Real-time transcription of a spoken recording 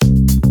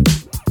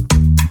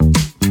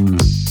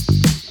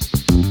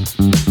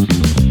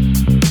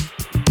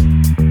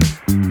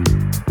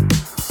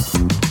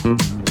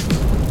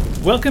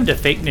Welcome to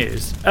Fake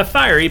News, a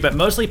fiery but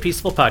mostly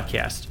peaceful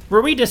podcast, where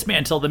we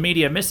dismantle the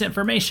media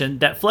misinformation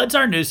that floods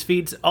our news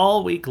feeds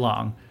all week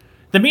long.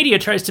 The media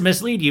tries to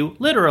mislead you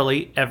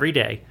literally every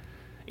day.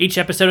 Each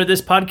episode of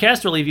this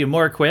podcast will leave you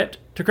more equipped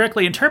to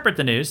correctly interpret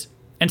the news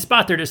and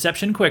spot their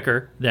deception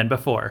quicker than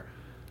before.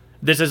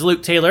 This is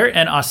Luke Taylor,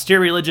 an austere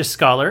religious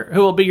scholar, who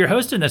will be your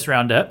host in this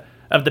roundup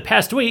of the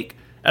past week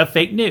of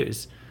fake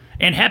news.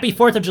 And happy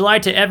 4th of July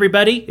to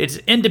everybody. It's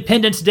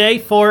Independence Day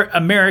for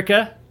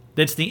America.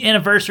 It's the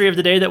anniversary of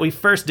the day that we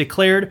first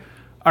declared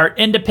our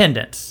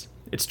independence.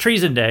 It's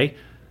Treason Day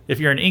if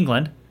you're in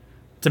England.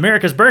 It's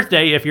America's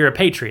birthday if you're a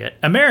patriot.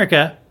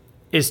 America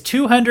is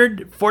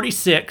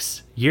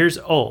 246 years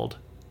old.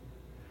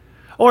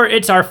 Or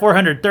it's our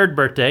 403rd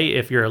birthday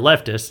if you're a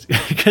leftist,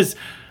 because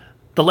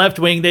the left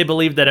wing, they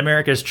believe that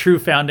America's true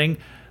founding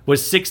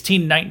was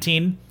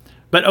 1619.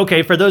 But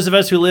okay, for those of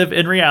us who live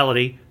in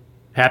reality,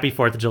 happy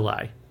 4th of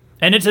July.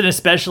 And it's an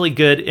especially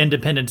good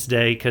Independence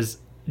Day because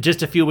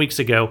just a few weeks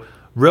ago,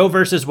 Roe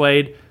versus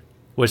Wade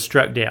was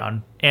struck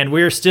down. And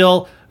we're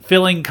still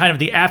feeling kind of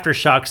the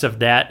aftershocks of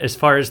that as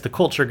far as the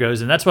culture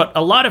goes. And that's what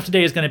a lot of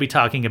today is going to be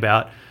talking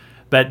about.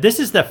 But this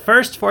is the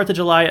first 4th of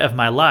July of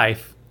my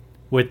life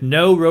with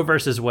no Roe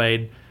versus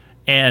Wade.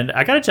 And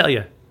I got to tell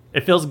you,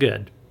 it feels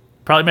good.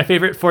 Probably my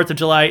favorite 4th of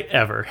July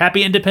ever.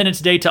 Happy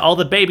Independence Day to all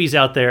the babies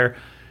out there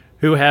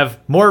who have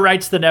more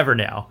rights than ever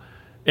now.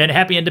 And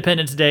happy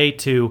Independence Day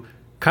to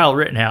Kyle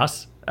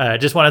Rittenhouse.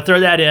 Just want to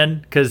throw that in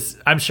because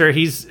I'm sure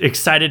he's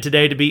excited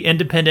today to be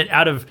independent,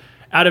 out of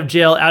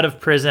jail, out of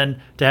prison,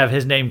 to have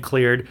his name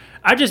cleared.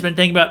 I've just been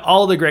thinking about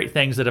all the great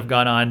things that have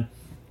gone on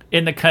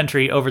in the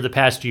country over the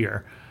past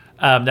year,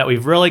 that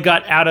we've really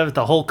got out of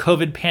the whole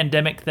COVID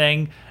pandemic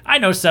thing. I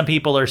know some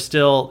people are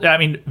still,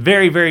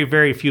 very, very,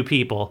 very few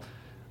people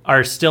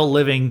are still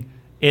living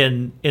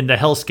in the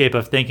hellscape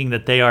of thinking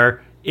that they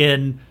are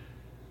in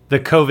the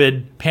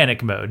COVID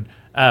panic mode.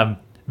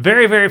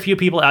 Very, very few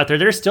people out there.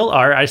 There still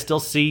are. I still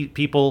see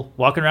people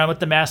walking around with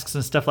the masks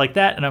and stuff like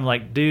that. And I'm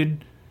like,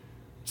 dude,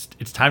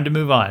 it's time to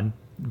move on.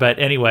 But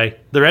anyway,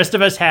 the rest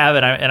of us have,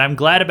 and I'm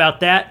glad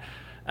about that.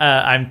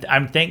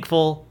 I'm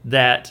thankful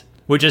that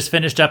we just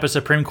finished up a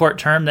Supreme Court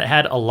term that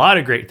had a lot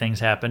of great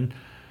things happen.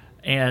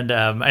 And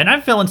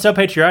I'm feeling so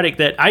patriotic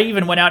that I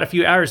even went out a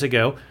few hours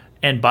ago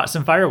and bought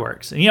some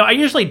fireworks. And, I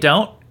usually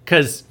don't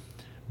because,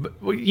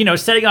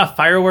 setting off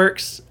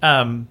fireworks,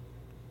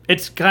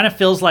 it kind of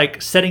feels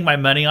like setting my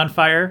money on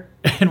fire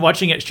and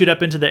watching it shoot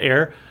up into the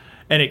air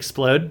and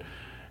explode.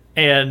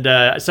 And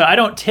so I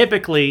don't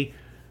typically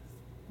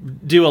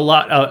do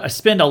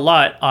spend a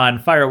lot on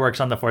fireworks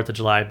on the 4th of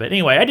July. But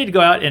anyway, I did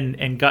go out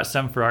and got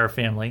some for our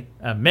family.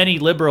 Many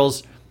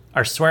liberals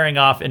are swearing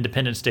off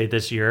Independence Day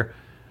this year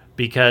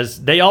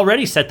because they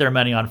already set their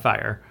money on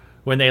fire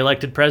when they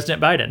elected President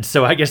Biden.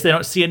 So I guess they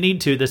don't see a need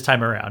to this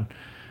time around.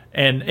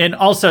 And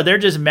also, they're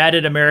just mad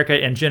at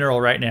America in general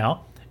right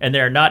now. And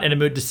they're not in a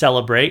mood to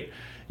celebrate.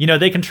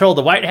 They control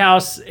the White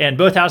House and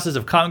both houses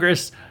of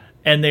Congress,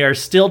 and they are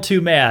still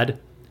too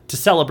mad to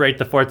celebrate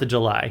the 4th of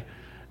July.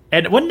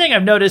 And one thing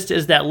I've noticed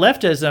is that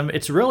leftism,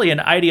 it's really an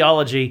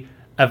ideology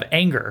of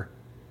anger.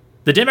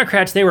 The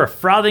Democrats, they were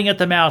frothing at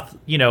the mouth,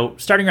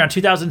 starting around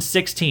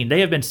 2016.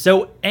 They have been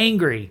so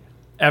angry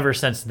ever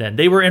since then.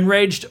 They were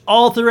enraged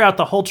all throughout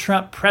the whole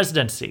Trump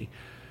presidency.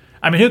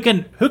 Who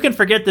can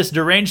forget this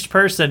deranged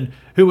person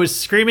who was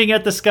screaming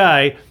at the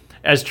sky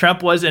as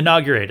Trump was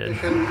inaugurated?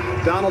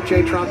 Donald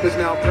J. Trump is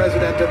now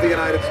President of the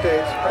United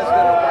States. President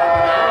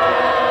Obama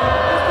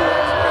is the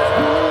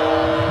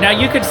ex-president. Now,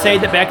 you could say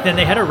that back then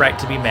they had a right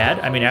to be mad.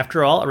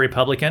 After all, a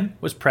Republican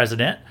was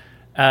president.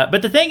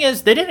 But the thing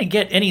is, they didn't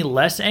get any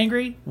less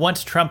angry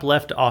once Trump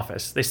left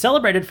office. They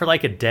celebrated for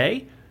like a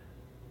day,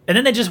 and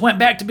then they just went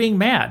back to being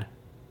mad.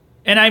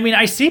 And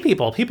I see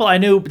people I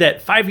knew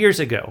that 5 years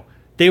ago,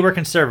 they were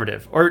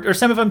conservative, or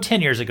some of them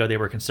 10 years ago, they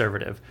were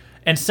conservative.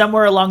 And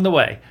somewhere along the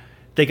way,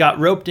 they got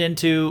roped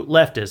into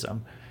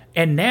leftism.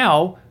 And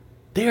now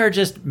they are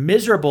just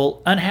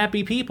miserable,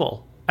 unhappy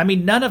people.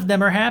 None of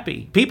them are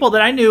happy. People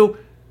that I knew,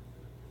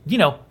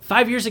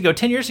 5 years ago,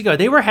 10 years ago,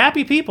 they were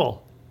happy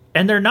people.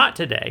 And they're not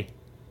today.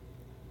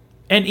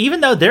 And even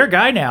though their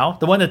guy now,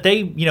 the one that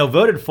they,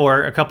 voted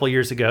for a couple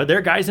years ago,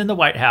 their guy's in the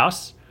White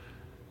House.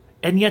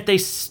 And yet they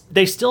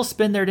still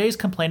spend their days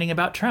complaining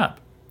about Trump.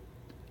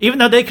 Even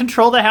though they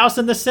control the House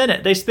and the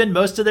Senate, they spend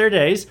most of their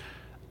days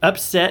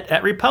upset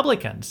at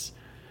Republicans.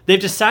 They've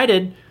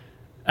decided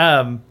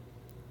to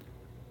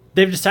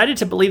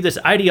believe this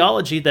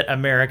ideology that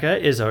America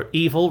is an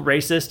evil,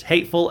 racist,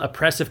 hateful,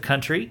 oppressive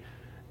country,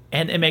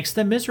 and it makes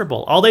them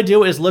miserable. All they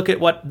do is look at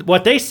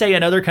what they say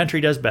another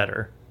country does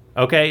better.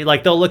 Okay?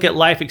 Like they'll look at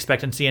life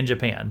expectancy in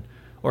Japan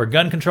or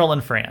gun control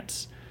in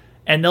France,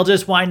 and they'll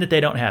just whine that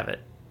they don't have it.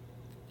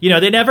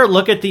 They never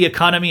look at the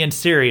economy in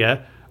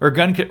Syria or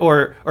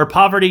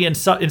poverty in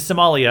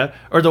Somalia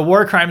or the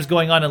war crimes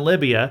going on in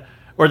Libya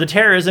or the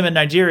terrorism in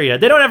Nigeria.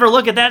 They don't ever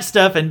look at that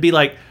stuff and be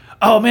like,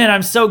 oh man,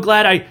 I'm so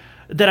glad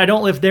that I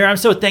don't live there. I'm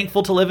so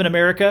thankful to live in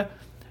America.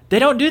 They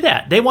don't do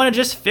that. They want to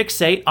just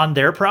fixate on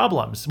their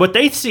problems, what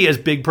they see as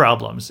big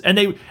problems, and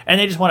they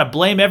just want to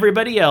blame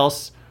everybody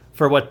else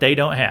for what they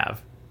don't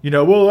have.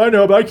 Well, I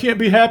know, but I can't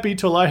be happy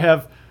till I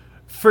have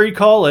free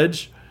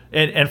college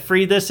and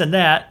free this and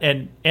that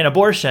and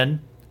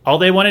abortion. All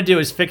they want to do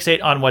is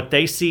fixate on what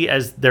they see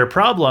as their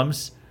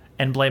problems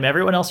and blame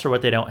everyone else for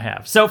what they don't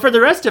have. So for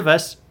the rest of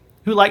us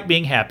who like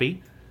being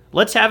happy,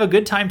 let's have a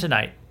good time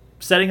tonight,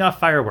 setting off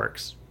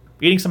fireworks,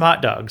 eating some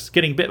hot dogs,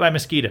 getting bit by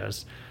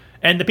mosquitoes.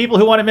 And the people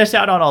who want to miss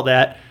out on all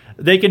that,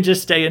 they can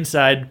just stay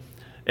inside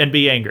and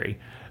be angry.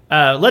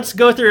 Let's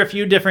go through a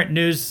few different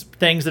news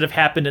things that have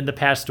happened in the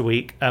past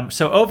week.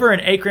 So over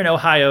in Akron,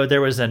 Ohio, there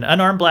was an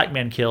unarmed black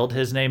man killed.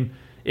 His name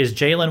is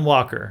Jayland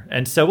Walker.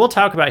 And so we'll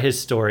talk about his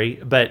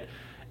story. But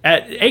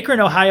at Akron,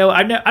 Ohio,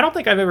 I don't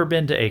think I've ever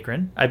been to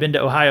Akron. I've been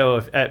to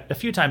Ohio a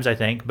few times, I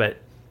think. But,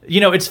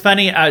 it's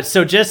funny.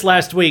 So just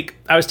last week,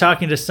 I was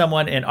talking to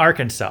someone in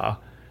Arkansas.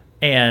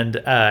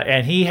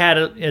 And he had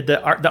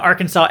the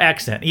Arkansas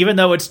accent, even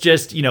though it's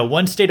just,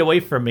 one state away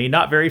from me,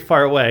 not very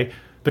far away.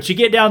 But you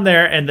get down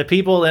there and the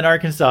people in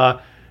Arkansas,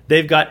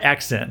 they've got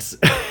accents.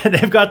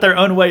 They've got their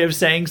own way of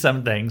saying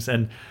some things.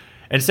 And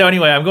so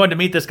anyway, I'm going to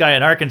meet this guy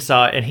in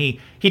Arkansas, and he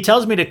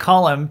tells me to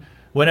call him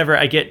whenever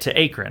I get to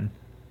Akron.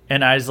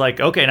 And I was like,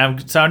 okay.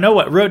 And so I know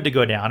what road to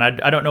go down.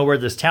 I don't know where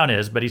this town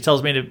is, but he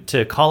tells me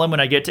to call him when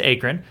I get to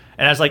Akron.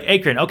 And I was like,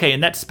 Akron, okay.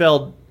 And that's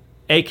spelled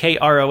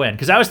Akron,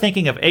 because I was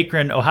thinking of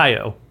Akron,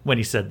 Ohio when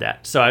he said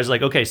that. So I was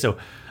like, okay, so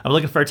I'm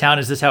looking for a town.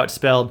 Is this how it's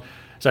spelled?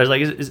 So I was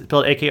like, is it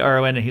spelled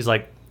Akron? And he's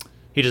like,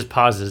 he just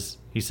pauses.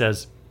 He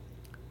says,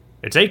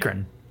 it's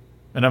Akron.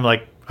 And I'm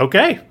like,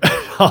 okay,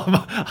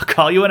 I'll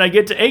call you when I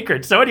get to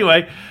Akron. So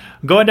anyway,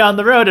 I'm going down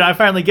the road and I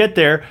finally get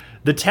there.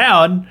 The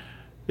town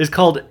is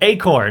called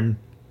Acorn,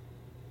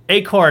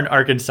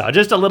 Arkansas.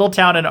 Just a little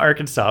town in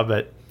Arkansas,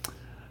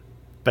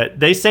 but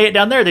they say it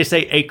down there. They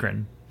say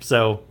Akron.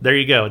 So there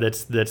you go.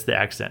 That's the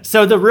accent.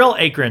 So the real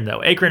Akron,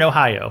 though, Akron,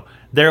 Ohio,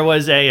 there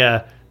is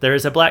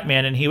a black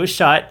man and he was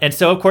shot. And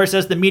so, of course,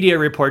 as the media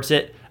reports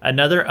it,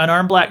 another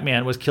unarmed black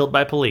man was killed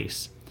by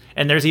police.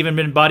 And there's even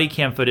been body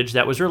cam footage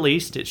that was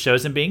released. It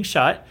shows him being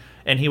shot,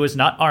 and he was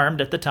not armed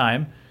at the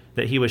time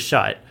that he was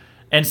shot.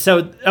 And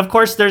so, of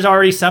course, there's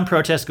already some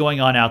protest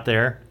going on out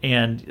there,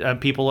 and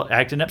people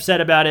acting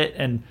upset about it,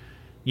 and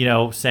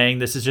saying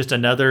this is just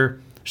another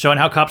showing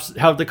how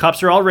the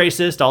cops are all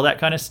racist, all that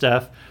kind of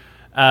stuff.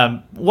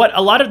 What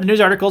a lot of the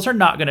news articles are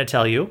not going to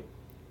tell you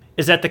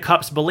is that the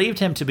cops believed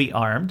him to be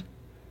armed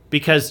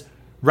because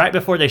right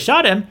before they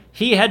shot him,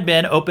 he had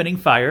been opening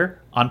fire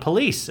on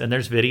police, and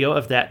there's video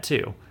of that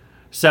too.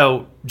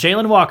 So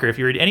Jayland Walker, if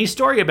you read any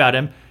story about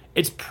him,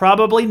 it's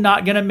probably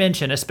not going to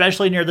mention,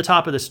 especially near the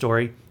top of the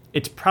story,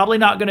 it's probably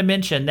not going to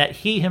mention that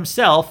he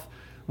himself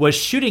was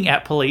shooting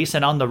at police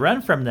and on the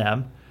run from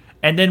them.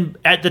 And then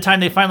at the time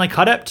they finally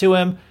caught up to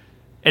him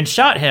and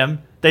shot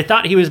him, they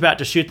thought he was about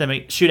to shoot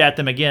at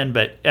them again,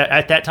 but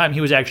at that time he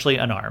was actually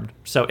unarmed.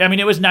 So, I mean,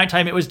 it was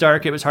nighttime, it was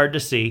dark, it was hard to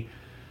see.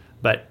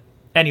 But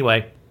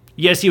anyway,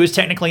 yes, he was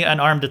technically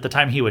unarmed at the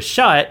time he was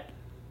shot.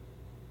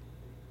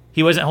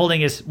 He wasn't holding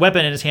his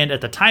weapon in his hand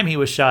at the time he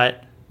was shot,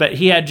 but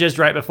he had just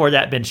right before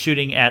that been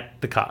shooting at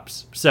the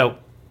cops. So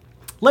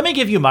let me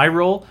give you my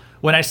rule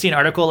when I see an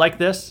article like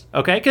this,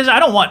 okay? Because I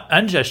don't want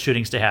unjust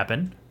shootings to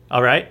happen,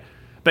 all right?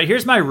 But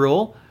here's my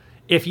rule.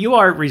 If you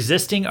are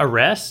resisting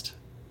arrest,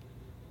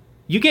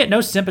 you get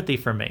no sympathy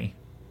from me.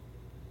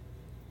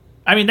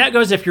 I mean, that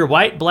goes if you're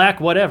white, black,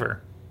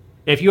 whatever.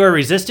 If you are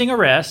resisting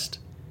arrest,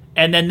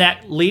 and then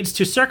that leads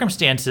to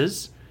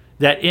circumstances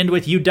that end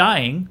with you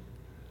dying,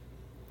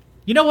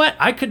 you know what?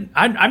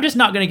 I'm just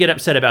not going to get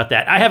upset about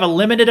that. I have a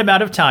limited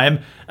amount of time.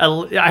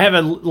 I have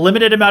a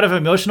limited amount of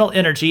emotional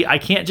energy. I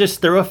can't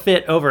just throw a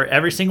fit over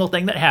every single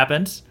thing that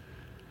happens.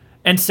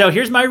 And so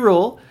here's my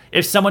rule.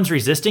 If someone's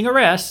resisting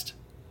arrest,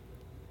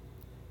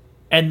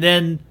 and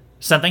then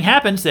something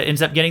happens that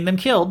ends up getting them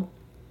killed,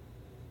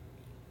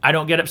 I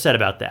don't get upset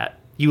about that.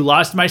 You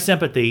lost my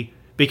sympathy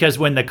because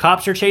when the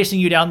cops are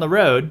chasing you down the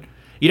road,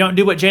 you don't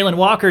do what Jayland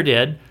Walker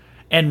did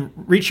and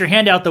reach your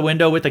hand out the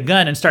window with a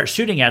gun and start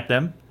shooting at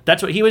them.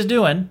 That's what he was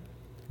doing.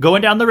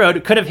 Going down the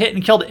road, could have hit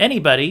and killed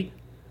anybody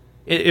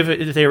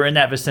if they were in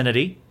that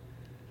vicinity.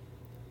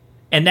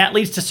 And that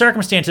leads to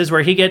circumstances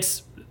where he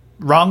gets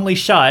wrongly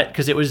shot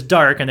because it was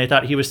dark and they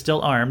thought he was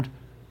still armed.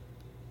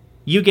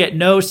 You get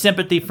no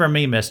sympathy from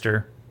me,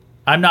 mister.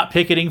 I'm not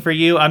picketing for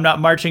you. I'm not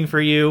marching for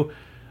you.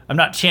 I'm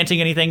not chanting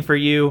anything for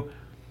you.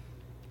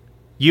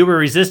 You were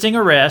resisting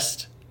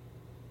arrest,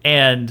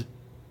 and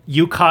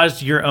you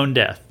caused your own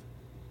death.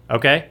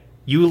 Okay?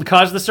 You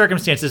caused the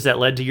circumstances that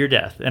led to your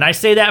death. And I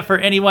say that for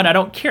anyone. I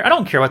don't care. I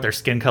don't care what their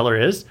skin color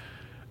is.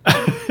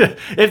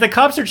 If the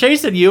cops are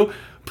chasing you,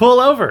 pull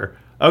over.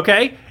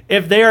 Okay?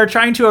 If they are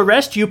trying to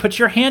arrest you, put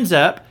your hands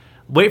up.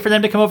 Wait for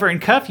them to come over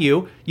and cuff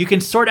you. You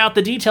can sort out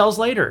the details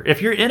later.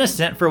 If you're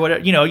innocent for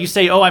whatever, you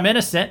say, oh, I'm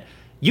innocent.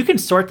 You can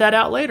sort that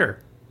out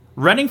later.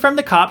 Running from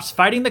the cops,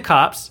 fighting the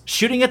cops,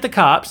 shooting at the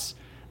cops,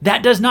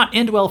 that does not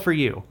end well for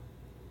you.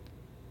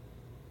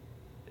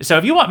 So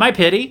if you want my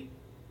pity,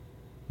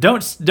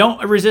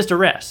 don't resist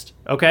arrest,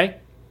 okay?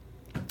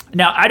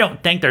 Now, I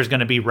don't think there's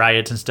going to be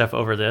riots and stuff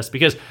over this,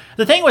 because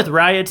the thing with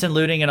riots and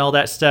looting and all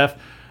that stuff,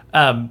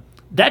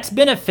 that's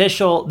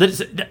beneficial.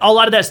 A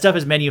lot of that stuff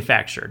is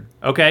manufactured,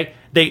 okay?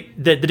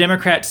 The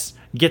Democrats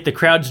get the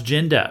crowds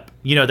ginned up.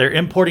 You know, they're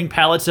importing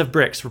pallets of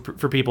bricks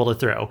for people to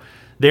throw.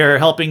 They're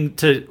helping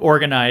to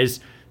organize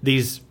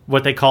these,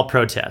 what they call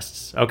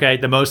protests, okay?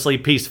 The mostly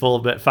peaceful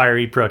but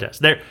fiery protests.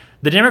 The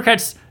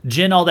Democrats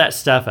gin all that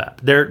stuff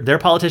up. Their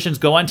politicians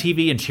go on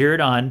TV and cheer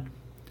it on.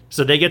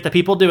 So they get the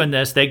people doing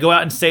this. They go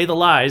out and say the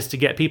lies to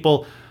get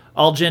people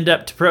all ginned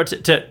up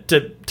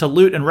to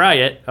loot and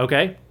riot,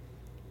 okay?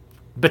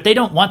 But they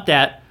don't want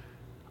that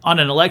on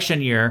an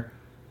election year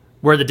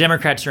where the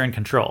Democrats are in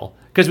control.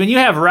 Because when you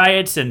have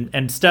riots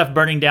and stuff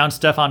burning down,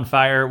 stuff on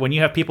fire, when you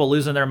have people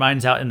losing their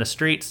minds out in the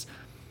streets,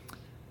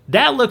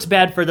 that looks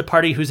bad for the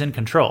party who's in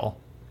control.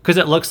 Because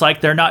it looks like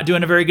they're not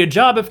doing a very good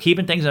job of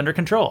keeping things under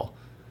control.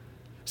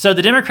 So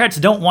the Democrats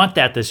don't want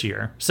that this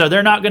year. So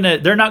they're not gonna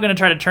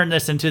try to turn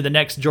this into the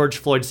next George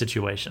Floyd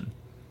situation.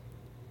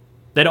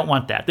 They don't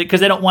want that because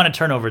they don't want a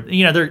turnover.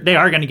 You know, they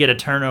are going to get a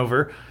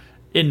turnover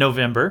in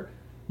November.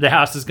 The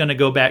House is going to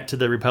go back to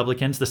the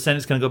Republicans. The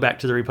Senate's going to go back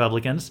to the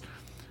Republicans.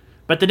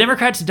 But the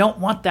Democrats don't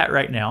want that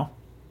right now.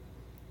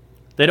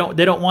 They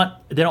don't want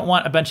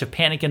a bunch of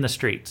panic in the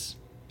streets.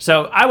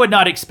 So I would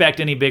not expect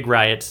any big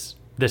riots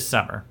this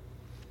summer.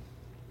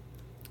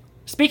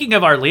 Speaking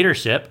of our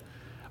leadership,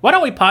 why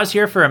don't we pause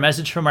here for a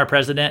message from our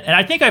president? And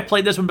I think I've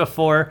played this one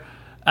before,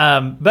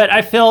 but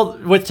I feel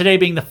with today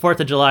being the 4th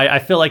of July, I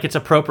feel like it's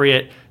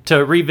appropriate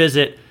to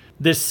revisit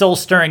this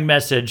soul-stirring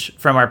message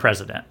from our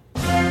president.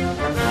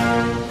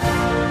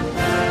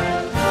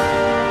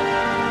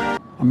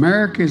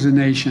 America is a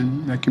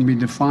nation that can be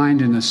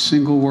defined in a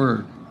single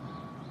word.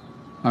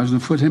 I was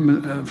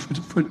going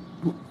to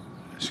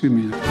excuse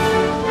me.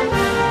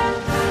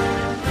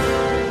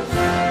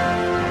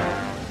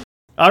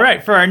 All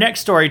right, for our next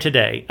story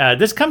today,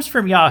 this comes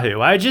from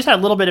Yahoo. I just had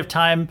a little bit of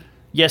time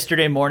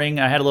yesterday morning.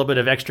 I had a little bit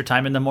of extra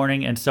time in the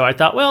morning, and so I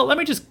thought, well, let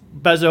me just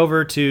buzz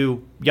over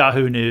to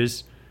Yahoo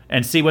News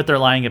and see what they're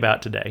lying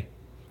about today.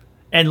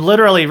 And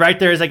literally right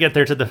there as I get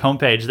there to the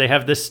homepage, they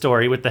have this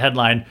story with the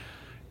headline,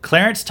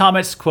 Clarence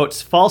Thomas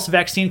quotes false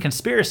vaccine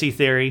conspiracy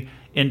theory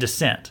in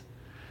dissent.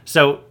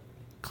 So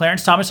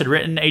Clarence Thomas had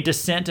written a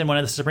dissent in one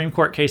of the Supreme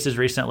Court cases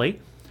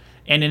recently,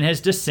 and in his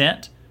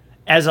dissent,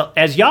 as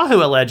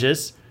Yahoo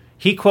alleges,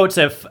 he quotes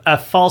a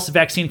false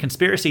vaccine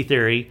conspiracy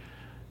theory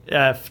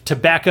to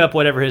back up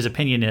whatever his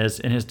opinion is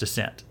in his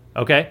dissent,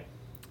 okay?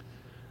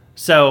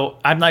 So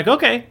I'm like,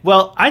 okay,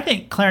 well, I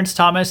think Clarence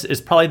Thomas is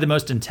probably the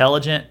most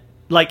intelligent.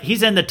 Like,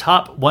 he's in the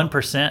top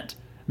 1%,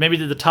 maybe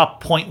the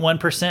top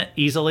 0.1%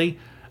 easily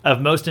of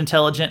most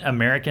intelligent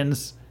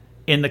Americans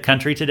in the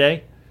country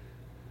today.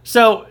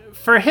 So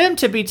for him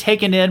to be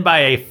taken in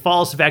by a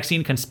false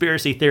vaccine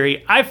conspiracy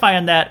theory, I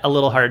find that a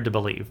little hard to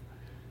believe.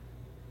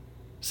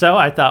 So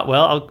I thought,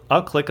 well,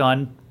 I'll click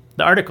on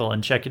the article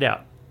and check it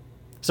out.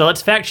 So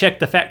let's fact check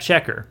the fact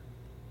checker.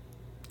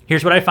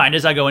 Here's what I find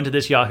as I go into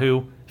this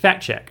Yahoo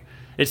fact check.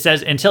 It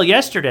says, until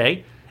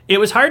yesterday, it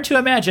was hard to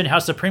imagine how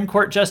Supreme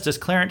Court Justice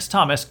Clarence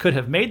Thomas could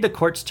have made the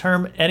court's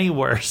term any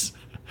worse.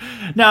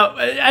 Now,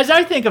 as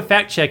I think of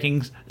fact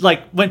checking,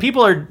 like when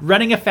people are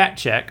running a fact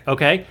check,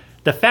 okay,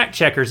 the fact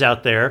checkers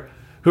out there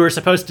who are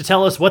supposed to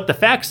tell us what the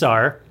facts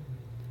are,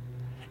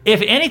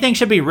 if anything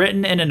should be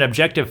written in an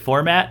objective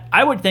format,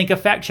 I would think a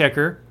fact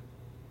checker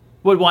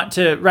would want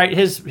to write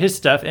his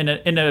stuff in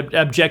an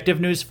objective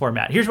news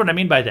format. Here's what I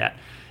mean by that.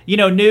 You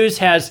know, news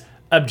has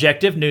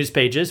objective news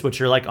pages, which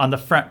are like on the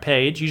front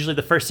page, usually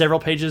the first several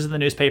pages of the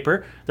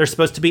newspaper. They're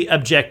supposed to be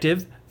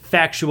objective,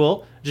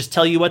 factual, just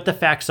tell you what the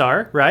facts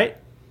are, right?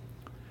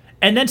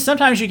 And then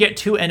sometimes you get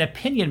to an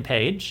opinion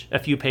page, a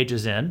few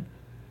pages in,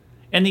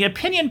 and the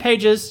opinion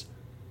pages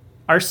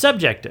are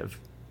subjective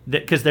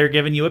because they're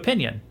giving you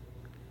opinion.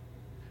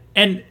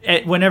 And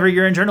whenever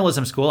you're in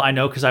journalism school, I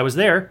know because I was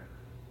there,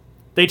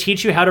 they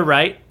teach you how to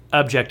write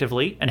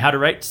objectively and how to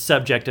write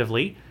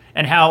subjectively,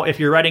 and how if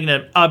you're writing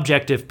an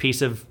objective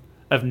piece of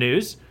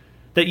news,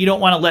 that you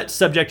don't want to let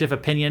subjective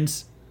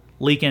opinions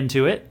leak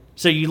into it.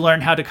 So you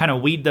learn how to kind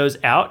of weed those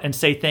out and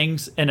say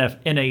things in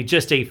a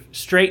just a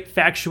straight,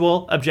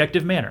 factual,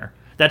 objective manner.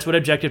 That's what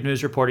objective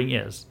news reporting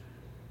is.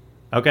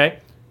 Okay?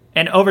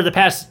 And over the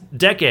past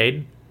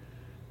decade,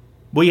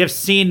 we have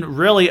seen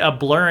really a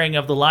blurring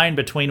of the line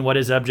between what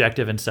is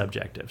objective and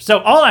subjective. So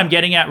all I'm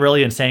getting at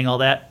really in saying all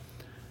that,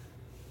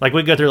 like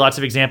we go through lots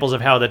of examples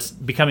of how that's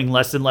becoming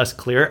less and less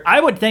clear. I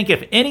would think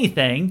if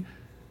anything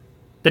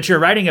that you're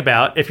writing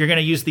about, if you're going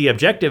to use the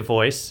objective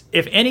voice,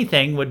 if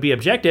anything would be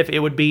objective, it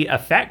would be a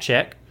fact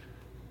check.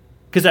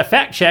 Because a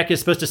fact check is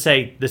supposed to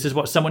say, this is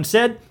what someone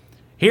said,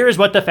 here is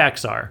what the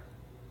facts are.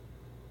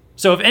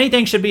 So if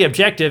anything should be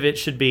objective, it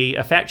should be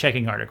a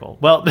fact-checking article.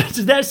 Well,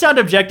 does that sound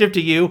objective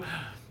to you?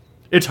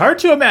 It's hard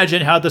to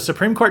imagine how the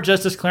Supreme Court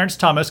Justice Clarence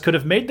Thomas could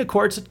have made the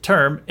court's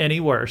term any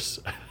worse.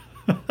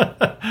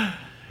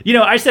 You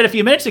know, I said a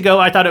few minutes ago,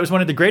 I thought it was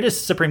one of the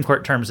greatest Supreme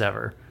Court terms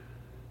ever.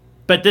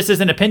 But this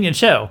is an opinion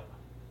show.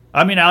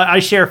 I mean, I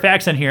share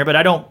facts in here, but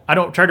I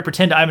don't try to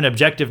pretend I'm an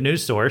objective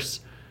news source.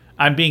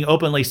 I'm being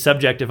openly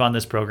subjective on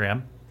this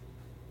program.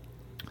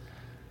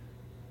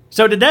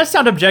 So did that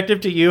sound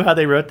objective to you, how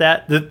they wrote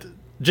that?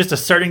 Just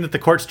asserting that the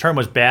court's term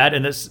was bad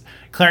and this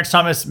Clarence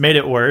Thomas made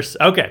it worse?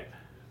 Okay.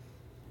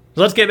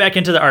 So let's get back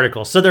into the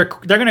article. So they're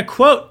going to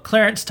quote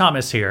Clarence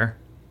Thomas here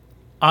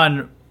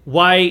on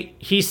why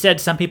he said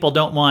some people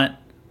don't want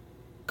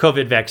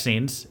COVID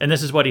vaccines. And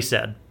this is what he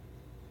said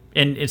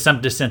in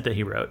some dissent that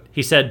he wrote.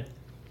 He said,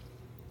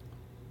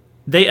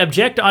 they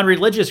object on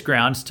religious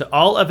grounds to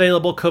all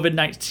available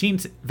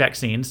COVID-19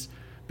 vaccines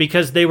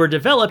because they were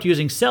developed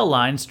using cell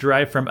lines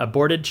derived from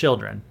aborted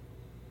children.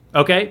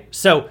 Okay,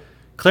 so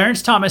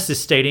Clarence Thomas is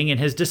stating in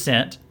his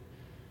dissent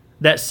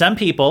that some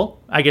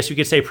people, I guess you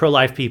could say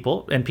pro-life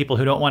people and people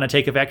who don't want to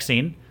take a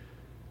vaccine,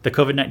 the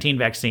COVID-19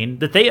 vaccine,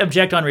 that they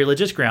object on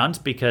religious grounds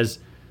because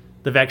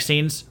the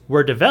vaccines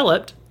were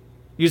developed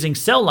using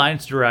cell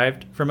lines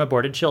derived from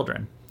aborted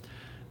children.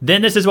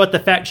 Then this is what the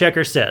fact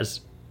checker says.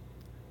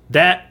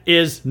 That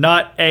is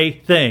not a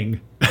thing.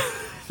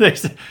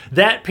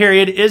 That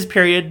period is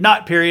period,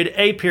 not period,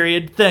 a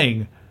period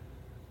thing.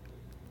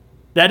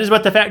 That is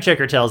what the fact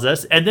checker tells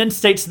us, and then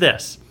states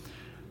this.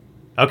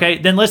 Okay,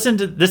 then listen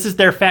to this is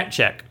their fact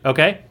check.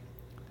 Okay,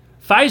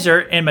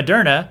 Pfizer and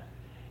Moderna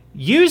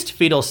used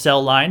fetal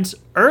cell lines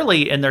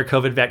early in their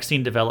COVID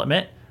vaccine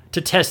development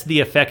to test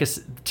the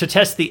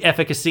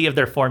efficacy of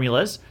their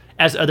formulas,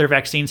 as other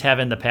vaccines have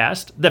in the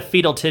past. The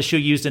fetal tissue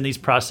used in these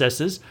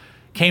processes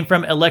came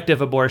from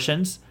elective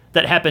abortions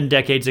that happened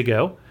decades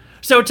ago.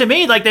 So to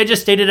me, like, they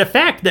just stated a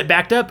fact that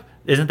backed up.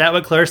 Isn't that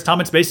what Clarence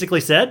Thomas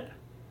basically said?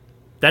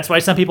 That's why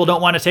some people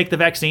don't want to take the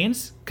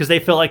vaccines, because they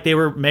feel like they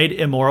were made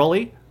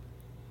immorally.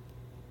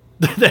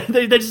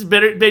 They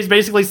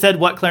basically said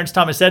what Clarence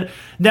Thomas said.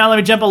 Now let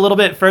me jump a little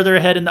bit further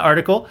ahead in the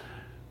article.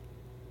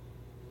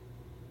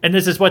 And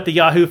this is what the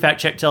Yahoo fact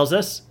check tells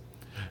us.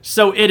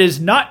 So it is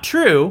not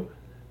true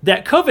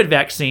that COVID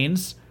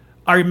vaccines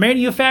are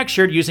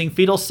manufactured using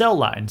fetal cell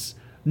lines,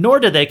 nor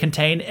do they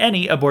contain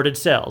any aborted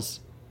cells.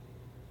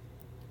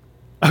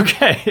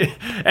 Okay,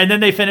 and then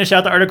they finish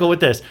out the article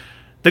with this.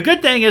 The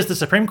good thing is the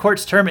Supreme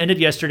Court's term ended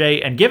yesterday,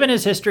 and given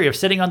his history of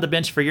sitting on the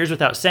bench for years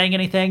without saying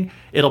anything,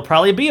 it'll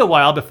probably be a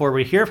while before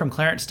we hear from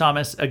Clarence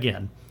Thomas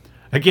again.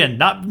 Again,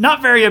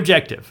 not very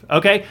objective,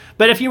 okay?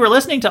 But if you were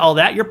listening to all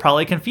that, you're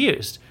probably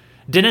confused.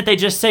 Didn't they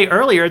just say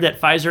earlier that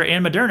Pfizer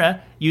and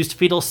Moderna used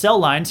fetal cell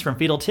lines from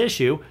fetal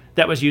tissue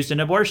that was used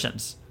in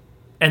abortions?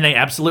 And they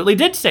absolutely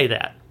did say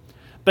that.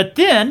 But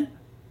then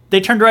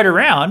they turned right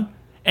around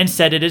and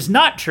said it is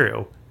not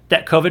true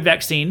that COVID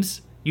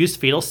vaccines used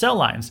fetal cell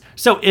lines.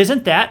 So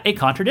isn't that a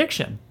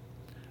contradiction?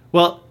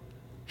 Well,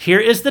 here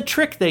is the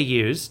trick they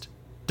used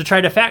to try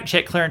to fact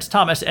check Clarence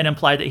Thomas and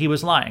imply that he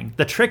was lying.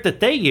 The trick that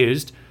they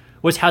used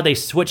was how they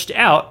switched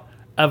out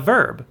a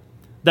verb.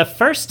 The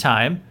first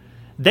time,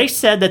 they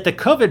said that the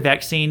COVID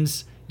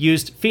vaccines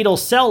used fetal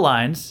cell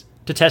lines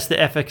to test the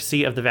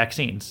efficacy of the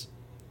vaccines.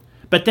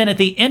 But then at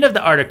the end of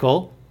the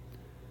article,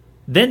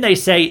 then they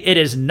say it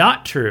is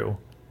not true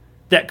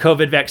that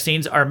COVID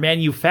vaccines are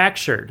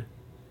manufactured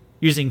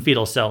using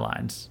fetal cell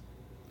lines.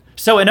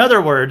 So in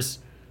other words,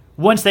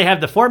 once they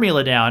have the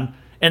formula down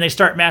and they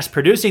start mass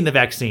producing the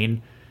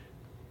vaccine,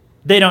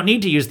 they don't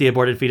need to use the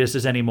aborted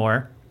fetuses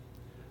anymore.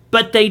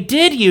 But they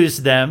did use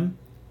them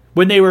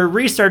when they were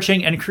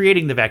researching and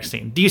creating the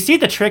vaccine. Do you see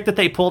the trick that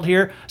they pulled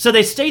here? So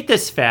they state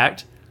this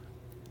fact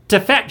to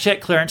fact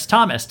check Clarence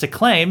Thomas, to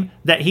claim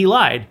that he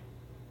lied.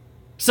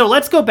 So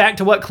let's go back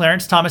to what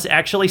Clarence Thomas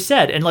actually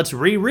said, and let's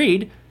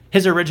reread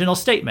his original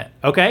statement,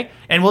 okay?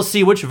 And we'll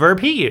see which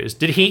verb he used.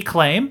 Did he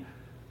claim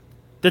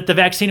that the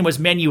vaccine was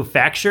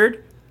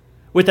manufactured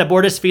with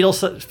aborted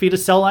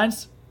fetus cell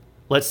lines?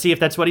 Let's see if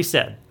that's what he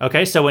said.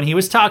 Okay, so when he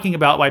was talking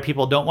about why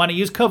people don't want to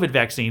use COVID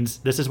vaccines,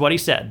 this is what he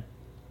said.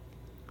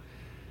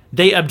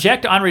 They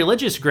object on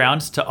religious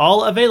grounds to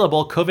all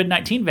available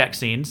COVID-19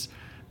 vaccines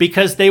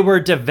because they were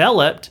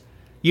developed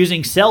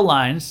using cell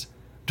lines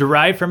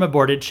derived from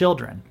aborted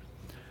children.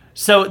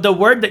 So the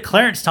word that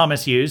Clarence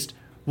Thomas used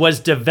was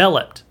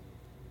developed.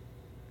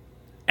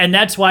 And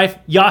that's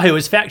why Yahoo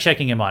is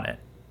fact-checking him on it.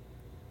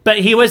 But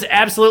he was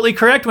absolutely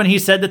correct when he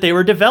said that they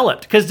were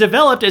developed, because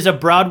developed is a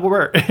broad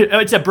word.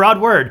 It's a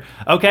broad word,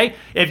 okay?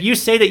 If you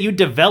say that you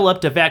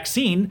developed a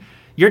vaccine,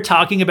 you're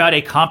talking about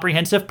a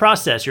comprehensive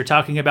process. You're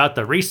talking about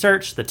the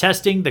research, the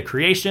testing, the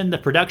creation, the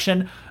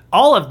production.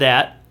 All of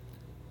that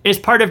is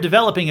part of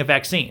developing a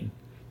vaccine.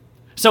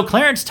 So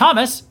Clarence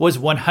Thomas was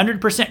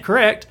 100%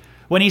 correct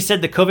when he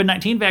said the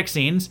COVID-19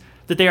 vaccines,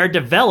 that they are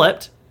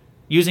developed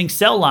using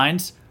cell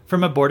lines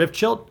from aborted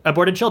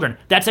children.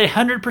 That's a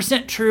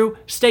 100% true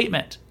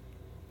statement.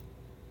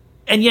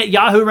 And yet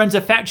Yahoo runs a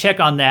fact check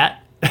on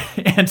that,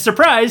 and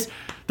surprise,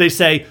 they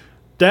say,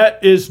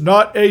 that is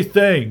not a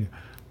thing.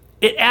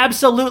 It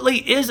absolutely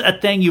is a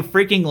thing, you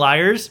freaking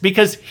liars,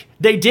 because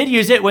they did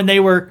use it when they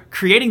were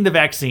creating the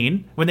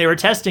vaccine, when they were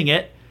testing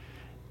it,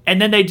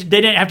 and then they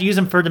didn't have to use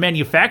them for the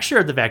manufacture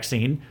of the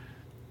vaccine.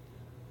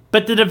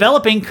 But the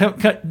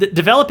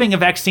developing a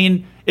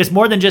vaccine is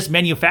more than just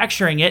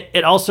manufacturing it.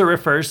 It also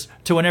refers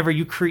to whenever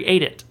you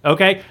create it.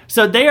 Okay,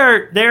 so they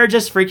are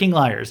just freaking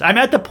liars. I'm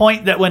at the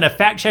point that when a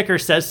fact checker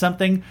says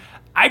something,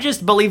 I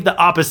just believe the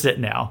opposite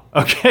now.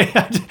 Okay,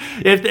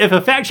 if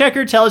a fact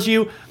checker tells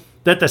you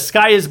that the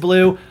sky is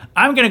blue,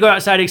 I'm gonna go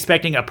outside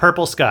expecting a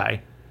purple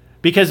sky,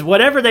 because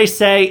whatever they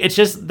say, it's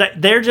just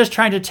that they're just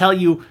trying to tell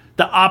you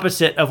the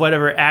opposite of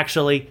whatever it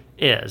actually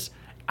is.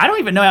 I don't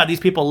even know how these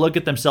people look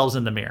at themselves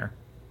in the mirror.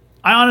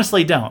 I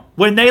honestly don't.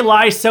 When they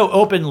lie so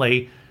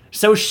openly,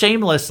 so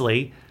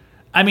shamelessly.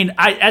 I mean,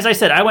 as I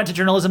said, I went to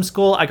journalism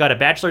school. I got a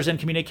bachelor's in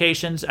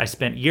communications. I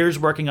spent years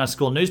working on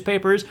school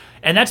newspapers,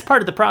 and that's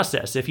part of the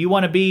process. If you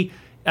want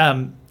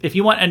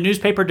a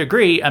newspaper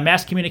degree, a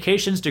mass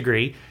communications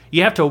degree,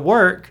 you have to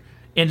work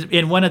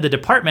in one of the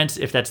departments.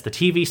 If that's the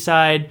TV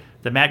side,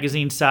 the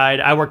magazine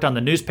side, I worked on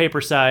the newspaper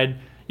side.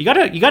 You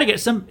gotta get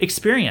some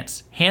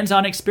experience,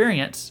 hands-on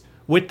experience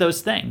with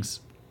those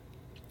things.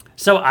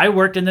 So I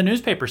worked in the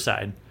newspaper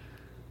side,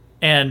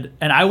 and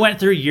I went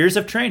through years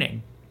of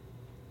training.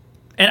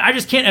 And I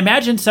just can't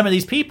imagine some of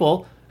these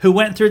people who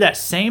went through that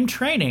same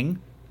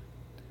training,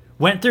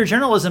 went through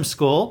journalism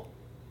school,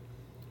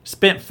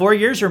 spent 4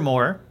 years or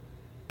more,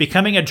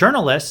 becoming a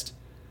journalist,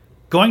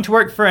 going to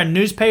work for a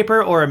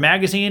newspaper or a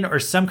magazine or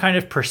some kind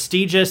of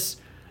prestigious,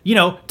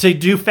 to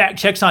do fact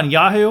checks on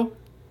Yahoo.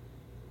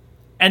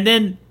 And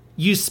then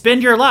you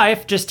spend your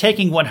life just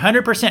taking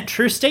 100%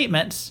 true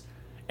statements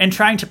and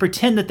trying to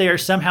pretend that they are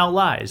somehow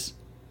lies.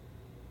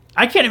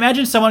 I can't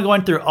imagine someone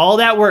going through all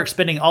that work,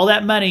 spending all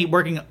that money,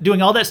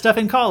 doing all that stuff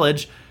in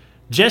college,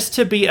 just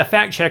to be a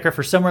fact checker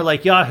for somewhere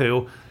like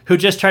Yahoo, who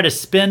just tries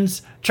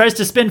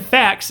to spin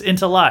facts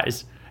into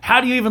lies.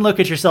 How do you even look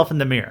at yourself in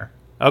the mirror?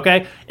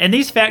 Okay? And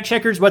these fact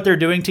checkers, what they're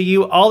doing to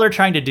you, all they're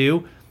trying to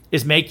do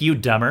is make you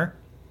dumber.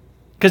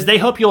 Because they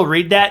hope you'll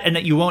read that and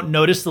that you won't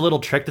notice the little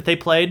trick that they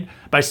played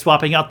by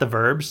swapping out the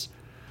verbs.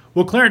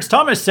 Well, Clarence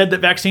Thomas said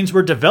that vaccines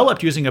were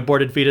developed using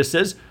aborted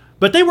fetuses,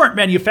 but they weren't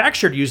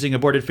manufactured using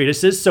aborted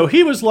fetuses, so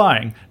he was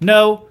lying.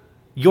 No,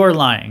 you're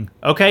lying,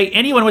 okay?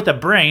 Anyone with a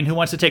brain who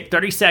wants to take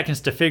 30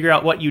 seconds to figure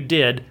out what you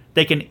did,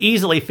 they can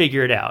easily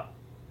figure it out.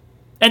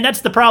 And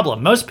that's the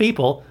problem. Most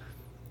people,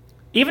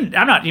 I'm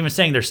not even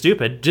saying they're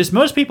stupid, just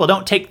most people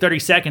don't take 30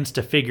 seconds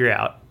to figure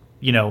out,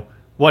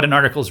 what an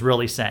article's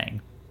really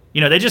saying.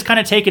 They just kind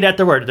of take it at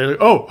their word. They're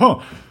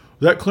like,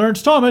 that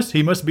Clarence Thomas,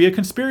 he must be a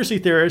conspiracy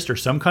theorist or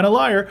some kind of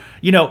liar.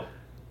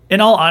 In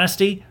all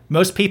honesty,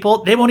 most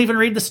people, they won't even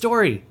read the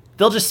story.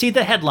 They'll just see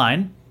the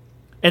headline,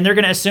 and they're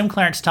going to assume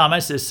Clarence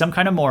Thomas is some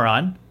kind of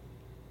moron.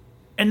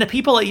 And the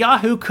people at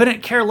Yahoo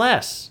couldn't care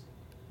less.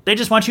 They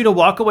just want you to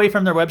walk away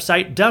from their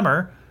website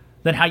dumber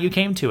than how you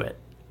came to it.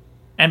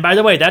 And by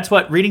the way, that's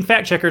what reading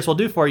fact checkers will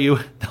do for you.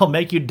 They'll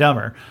make you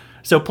dumber.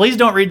 So please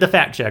don't read the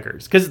fact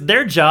checkers, because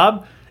their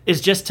job is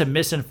just to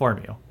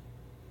misinform you.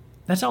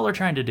 That's all they're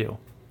trying to do.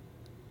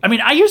 I mean,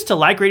 I used to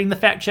like reading the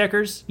fact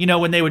checkers,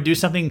 when they would do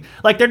something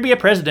like there'd be a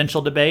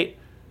presidential debate,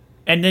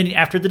 and then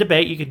after the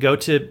debate, you could go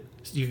to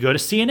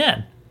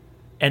CNN,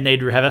 and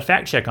they'd have a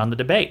fact check on the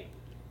debate,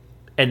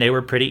 and they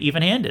were pretty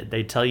even-handed.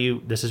 They'd tell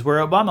you this is where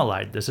Obama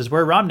lied, this is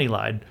where Romney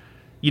lied.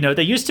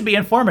 They used to be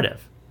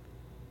informative,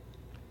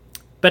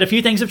 but a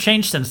few things have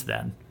changed since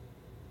then.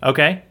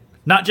 Okay,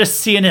 not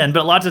just CNN,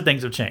 but lots of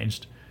things have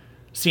changed.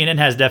 CNN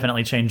has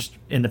definitely changed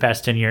in the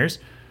past 10 years,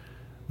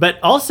 but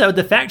also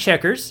the fact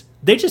checkers.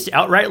 They just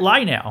outright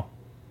lie now.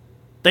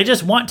 They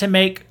just want to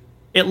make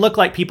it look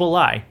like people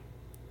lie.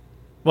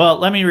 Well,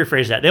 let me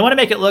rephrase that. They want to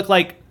make it look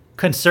like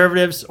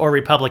conservatives or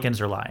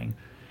Republicans are lying.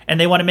 And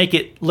they want to make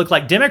it look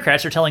like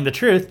Democrats are telling the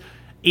truth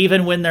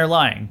even when they're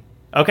lying.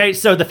 Okay,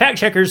 so the fact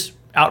checkers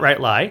outright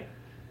lie.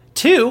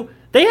 2,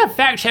 they have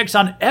fact checks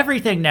on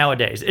everything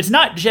nowadays. It's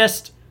not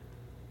just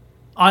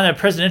on a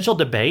presidential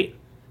debate.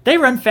 They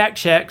run fact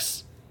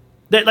checks.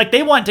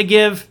 They want to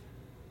give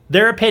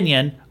their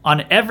opinion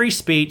on every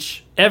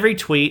speech, every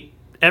tweet,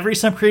 every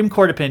Supreme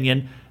Court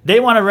opinion. They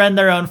want to run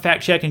their own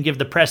fact check and give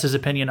the press's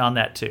opinion on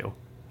that too.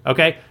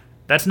 Okay?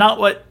 We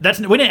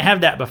didn't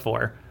have that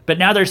before, but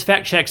now there's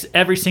fact checks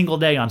every single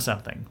day on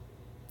something.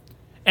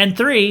 And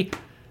 3,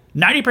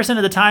 90%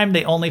 of the time,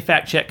 they only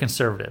fact check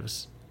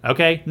conservatives.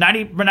 Okay?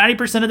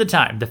 90% of the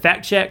time, the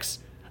fact checks,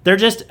 they're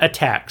just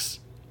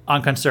attacks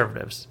on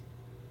conservatives.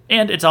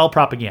 And it's all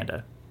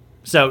propaganda.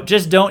 So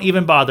just don't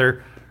even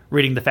bother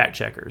reading the fact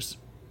checkers.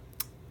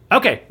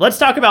 Okay, let's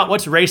talk about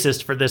what's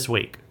racist for this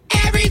week.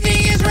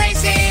 Everything is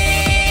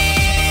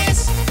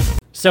racist!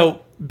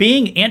 So,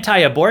 being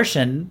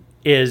anti-abortion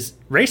is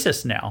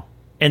racist now.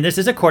 And this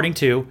is according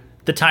to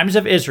the Times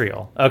of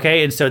Israel.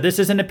 Okay, and so this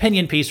is an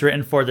opinion piece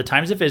written for the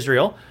Times of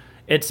Israel.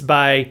 It's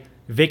by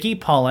Vicky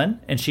Pollan,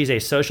 and she's a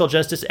social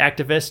justice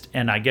activist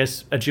and I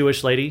guess a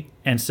Jewish lady.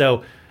 And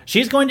so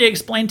she's going to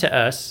explain to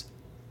us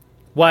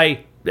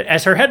why,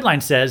 as her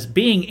headline says,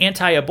 being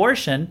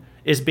anti-abortion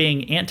is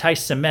being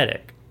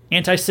anti-Semitic.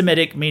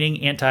 Anti-Semitic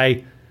meaning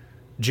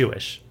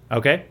anti-Jewish,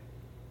 okay?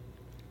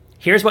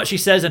 Here's what she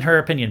says in her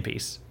opinion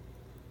piece.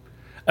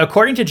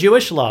 According to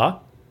Jewish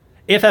law,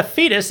 If a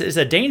fetus is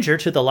a danger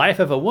to the life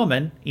of a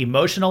woman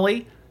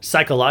emotionally,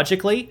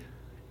 psychologically,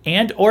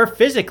 and or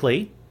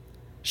physically,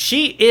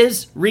 she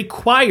is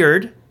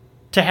required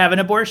to have an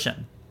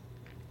abortion.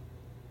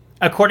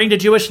 According to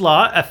Jewish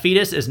law, a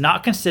fetus is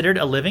not considered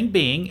a living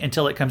being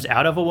until it comes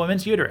out of a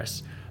woman's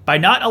uterus. By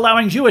not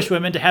allowing Jewish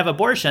women to have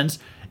abortions,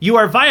 you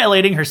are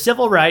violating her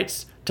civil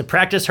rights to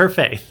practice her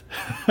faith.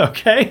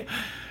 Okay?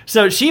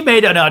 So she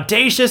made an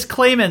audacious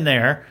claim in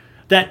there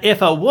that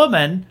if a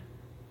woman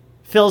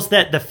feels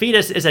that the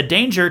fetus is a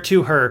danger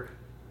to her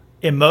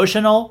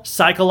emotional,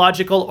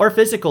 psychological, or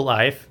physical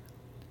life,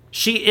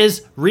 she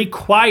is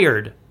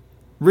required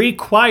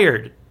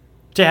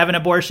to have an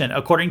abortion,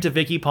 according to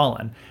Vicky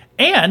Pollin.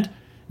 And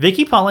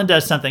Vicky Pollin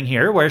does something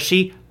here where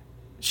she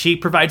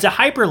provides a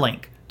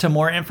hyperlink to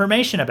more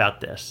information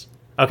about this.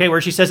 Okay,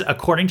 where she says,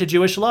 according to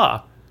Jewish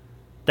law.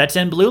 That's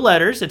in blue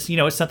letters. It's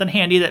something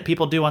handy that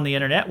people do on the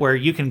internet where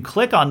you can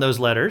click on those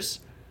letters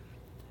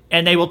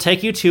and they will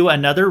take you to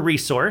another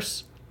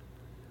resource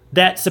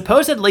that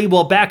supposedly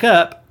will back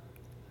up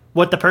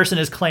what the person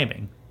is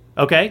claiming.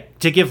 Okay?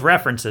 To give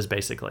references,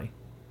 basically.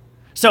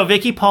 So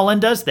Vicky Pollin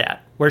does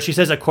that, where she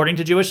says, according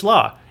to Jewish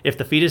law, if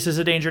the fetus is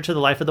a danger to the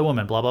life of the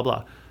woman, blah, blah,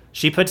 blah.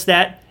 She puts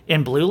that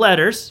in blue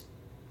letters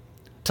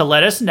to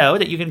let us know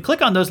that you can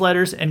click on those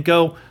letters and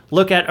go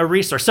look at a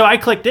resource. So I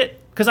clicked it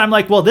because I'm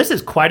like, well, this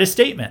is quite a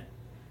statement.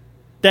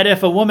 That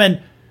if a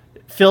woman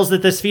feels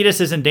that this fetus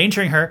is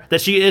endangering her,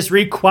 that she is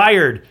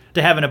required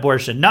to have an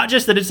abortion. Not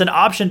just that it's an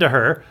option to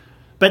her,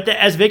 but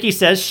that, as Vicky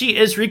says, she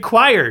is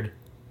required.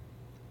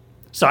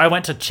 So I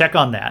went to check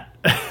on that.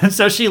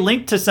 So she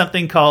linked to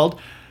something called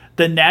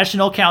the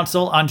National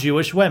Council on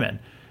Jewish Women,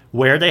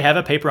 where they have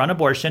a paper on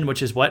abortion,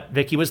 which is what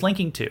Vicky was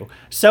linking to.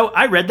 So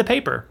I read the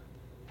paper.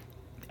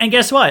 And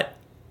guess what?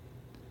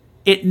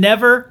 It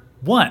never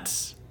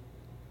once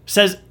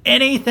says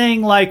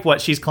anything like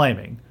what she's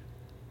claiming.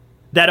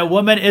 That a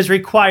woman is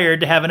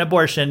required to have an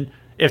abortion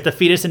if the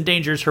fetus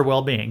endangers her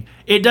well-being.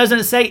 It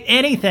doesn't say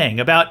anything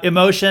about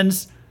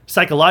emotions,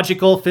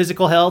 psychological,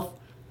 physical health.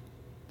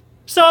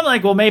 So I'm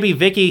like, well, maybe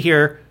Vicky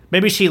here,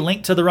 maybe she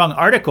linked to the wrong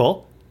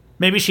article.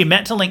 Maybe she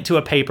meant to link to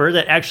a paper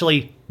that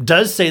actually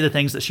does say the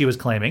things that she was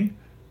claiming.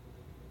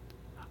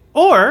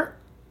 Or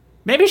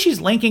maybe she's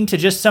linking to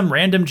just some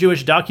random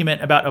Jewish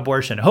document about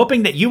abortion,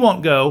 hoping that you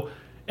won't go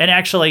and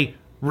actually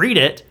read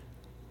it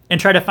and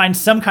try to find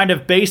some kind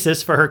of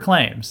basis for her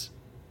claims.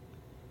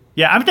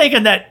 Yeah, I'm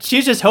thinking that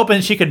she's just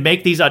hoping she could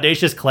make these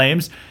audacious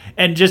claims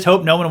and just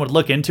hope no one would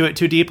look into it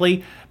too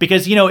deeply.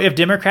 Because, if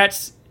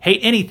Democrats hate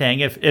anything,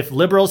 if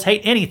liberals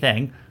hate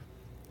anything,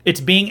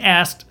 it's being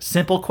asked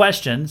simple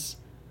questions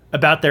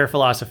about their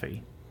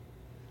philosophy.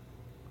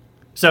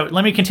 So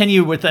let me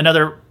continue with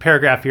another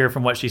paragraph here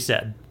from what she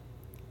said.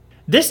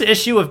 This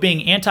issue of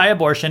being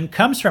anti-abortion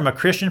comes from a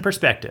Christian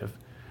perspective.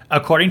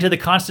 According to the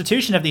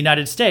Constitution of the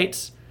United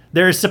States,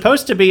 there is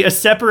supposed to be a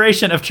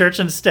separation of church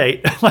and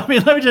state. Let me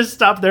just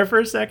stop there for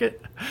a second.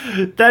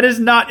 That is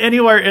not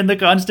anywhere in the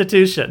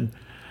Constitution.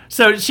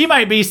 So she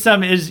might be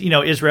some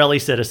Israeli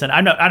citizen.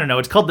 I don't know.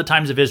 It's called the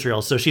Times of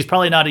Israel, so she's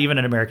probably not even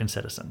an American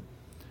citizen.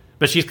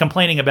 But she's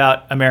complaining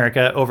about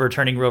America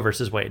overturning Roe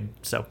versus Wade.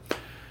 So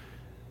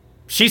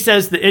she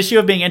says the issue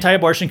of being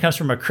anti-abortion comes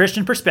from a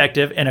Christian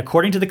perspective, and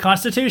according to the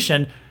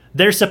Constitution,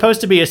 there's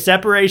supposed to be a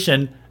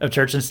separation of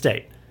church and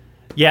state.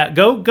 Yeah,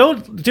 go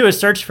do a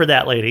search for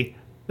that lady.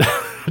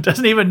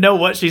 Doesn't even know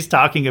what she's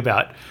talking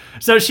about.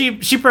 So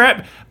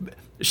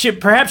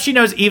perhaps she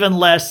knows even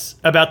less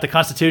about the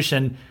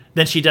Constitution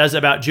than she does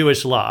about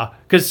Jewish law,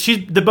 because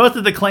both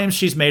of the claims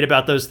she's made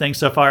about those things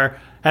so far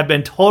have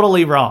been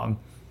totally wrong.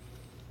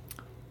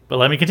 But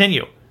let me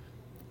continue.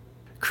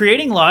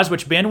 Creating laws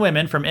which ban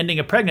women from ending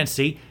a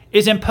pregnancy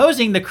is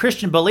imposing the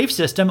Christian belief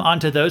system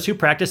onto those who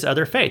practice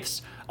other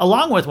faiths,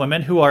 along with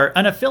women who are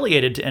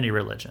unaffiliated to any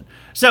religion.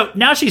 So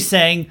now she's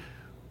saying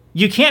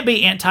you can't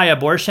be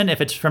anti-abortion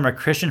if it's from a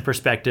Christian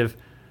perspective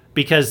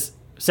because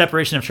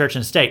separation of church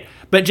and state.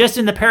 But just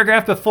in the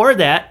paragraph before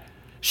that,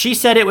 she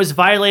said it was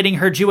violating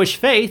her Jewish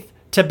faith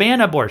to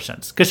ban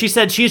abortions because she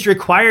said she's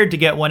required to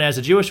get one as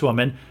a Jewish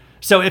woman.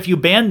 So if you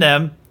ban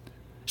them,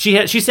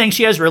 she's saying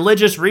she has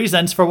religious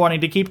reasons for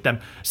wanting to keep them.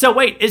 So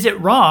wait, is it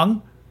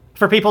wrong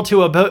for people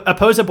to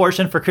oppose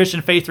abortion for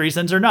Christian faith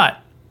reasons or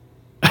not?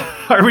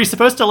 Are we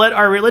supposed to let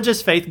our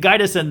religious faith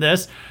guide us in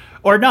this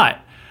or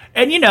not?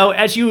 And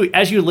as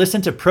you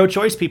listen to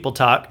pro-choice people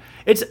talk,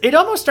 it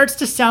almost starts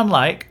to sound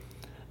like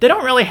they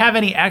don't really have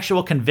any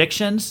actual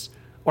convictions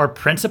or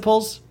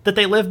principles that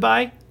they live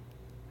by.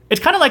 It's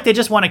kind of like they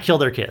just want to kill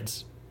their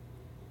kids.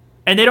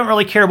 And they don't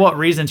really care what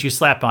reasons you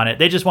slap on it.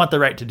 They just want the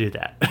right to do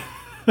that.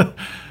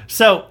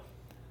 So,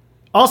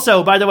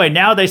 also, by the way,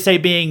 now they say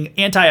being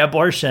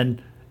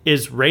anti-abortion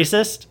is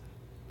racist.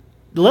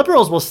 The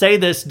liberals will say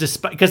this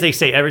because they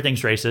say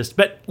everything's racist.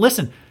 But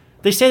listen,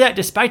 they say that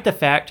despite the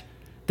fact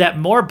that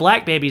more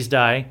black babies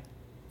die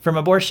from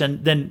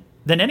abortion than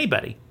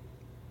anybody.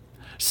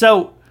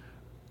 So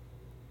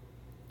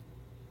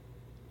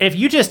if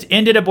you just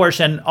ended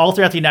abortion all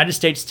throughout the United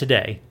States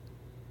today,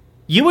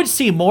 you would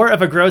see more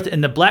of a growth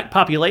in the black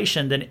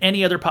population than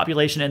any other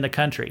population in the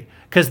country,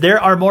 because there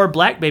are more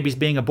black babies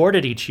being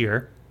aborted each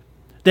year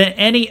than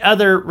any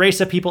other race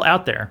of people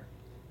out there.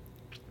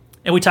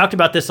 And we talked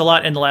about this a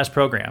lot in the last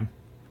program.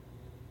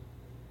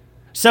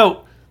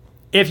 So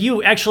if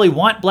you actually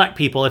want black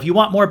people, if you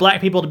want more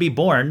black people to be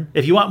born,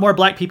 if you want more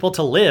black people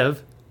to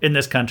live in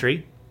this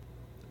country,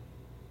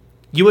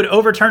 you would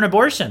overturn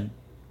abortion,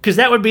 because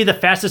that would be the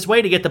fastest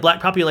way to get the black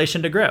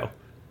population to grow.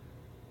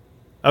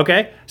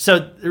 Okay?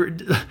 So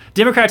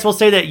Democrats will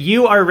say that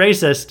you are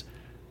racist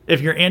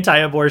if you're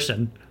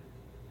anti-abortion,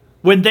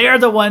 when they are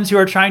the ones who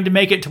are trying to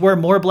make it to where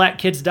more black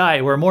kids die,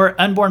 where more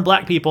unborn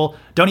black people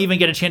don't even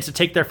get a chance to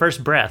take their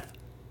first breath.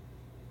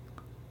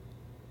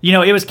 You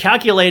know, it was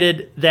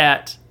calculated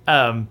that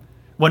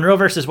when Roe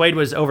versus Wade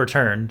was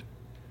overturned,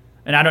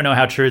 and I don't know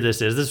how true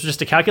this is was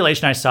just a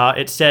calculation I saw,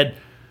 it said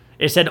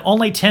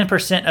only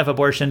 10% of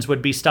abortions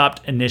would be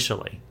stopped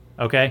initially,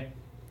 okay?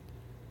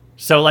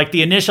 So like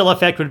the initial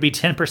effect would be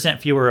 10%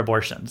 fewer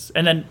abortions.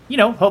 And then, you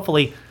know,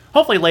 hopefully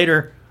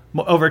later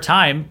over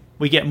time,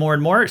 we get more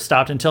and more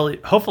stopped until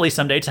hopefully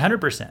someday it's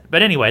 100%.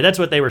 But anyway, that's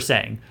what they were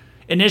saying.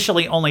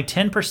 Initially, only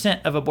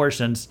 10% of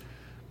abortions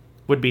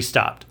would be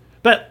stopped.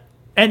 But,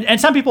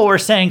 and some people were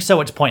saying, so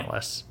it's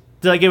pointless.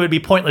 Like it would be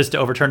pointless to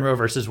overturn Roe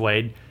versus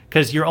Wade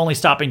because you're only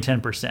stopping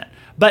 10%.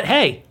 But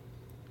hey,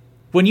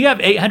 when you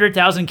have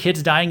 800,000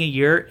 kids dying a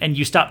year and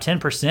you stop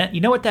 10%,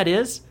 you know what that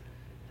is?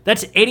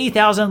 That's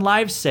 80,000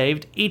 lives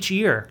saved each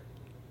year.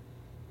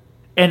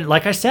 And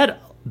like I said,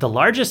 the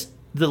largest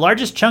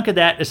chunk of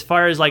that, as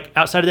far as like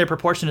outside of their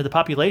proportion of the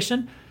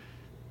population,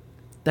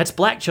 that's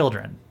black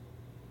children.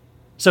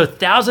 So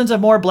thousands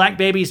of more black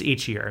babies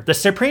each year. The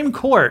Supreme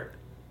Court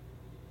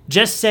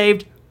just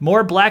saved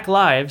more black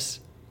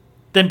lives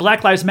than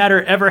Black Lives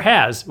Matter ever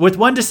has with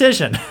one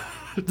decision.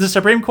 The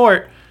Supreme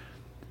Court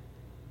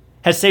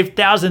has saved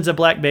thousands of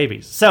black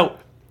babies. So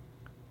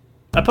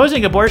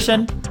opposing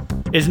abortion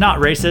is not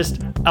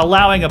racist.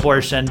 Allowing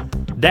abortion,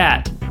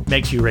 that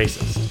makes you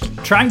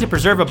racist. Trying to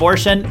preserve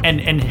abortion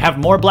and have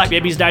more black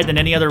babies die than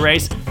any other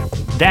race,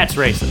 that's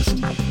racist.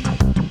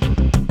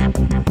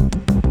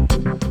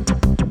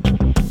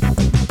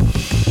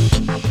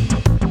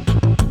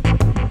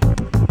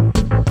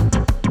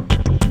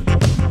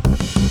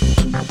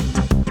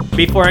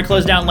 Before I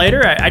close down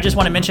later, I just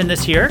want to mention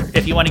this here.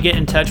 If you want to get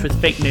in touch with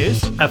Fake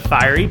News, a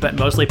fiery but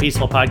mostly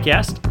peaceful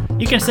podcast,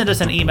 you can send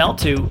us an email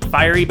to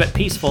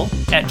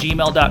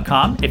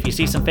fierybutpeaceful@gmail.com. If you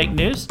see some fake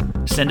news,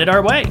 send it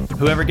our way.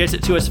 Whoever gets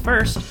it to us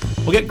first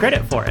will get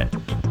credit for it.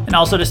 And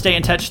also to stay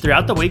in touch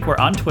throughout the week, we're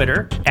on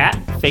Twitter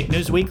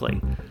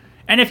 @FakeNewsWeekly.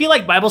 And if you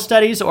like Bible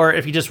studies, or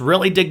if you just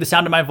really dig the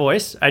sound of my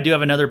voice, I do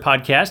have another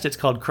podcast. It's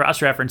called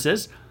Cross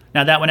References.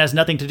 Now that one has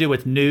nothing to do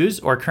with news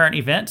or current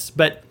events,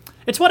 but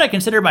it's what I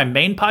consider my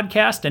main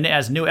podcast, and it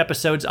has new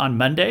episodes on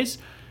Mondays.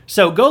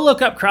 So go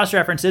look up Cross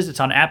References.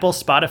 It's on Apple,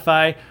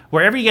 Spotify,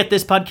 wherever you get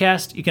this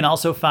podcast. You can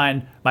also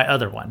find my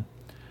other one.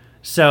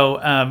 So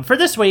for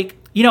this week,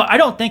 you know, I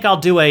don't think I'll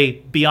do a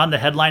Beyond the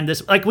Headline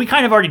we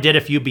kind of already did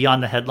a few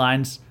Beyond the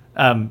Headlines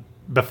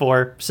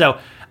before. So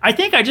I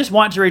think I just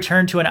want to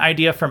return to an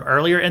idea from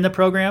earlier in the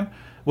program,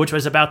 which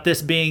was about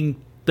this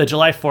being the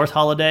July 4th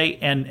holiday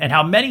and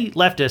how many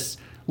leftists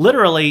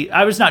literally,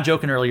 I was not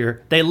joking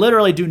earlier, they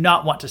literally do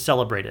not want to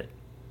celebrate it.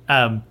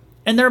 And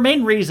their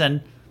main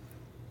reason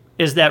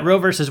is that Roe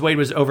versus Wade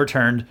was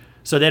overturned,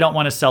 so they don't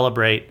want to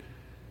celebrate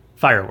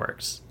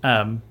fireworks.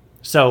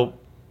 So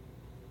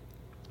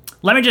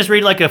let me just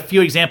read like a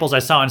few examples I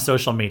saw on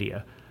social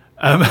media.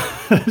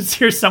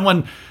 Here's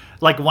someone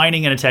like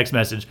whining in a text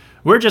message.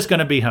 We're just going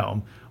to be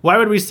home. Why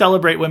would we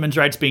celebrate women's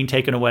rights being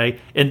taken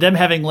away and them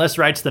having less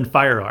rights than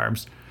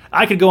firearms?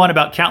 I could go on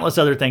about countless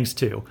other things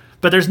too,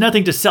 but there's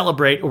nothing to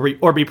celebrate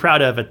or be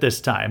proud of at this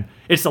time.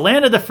 It's the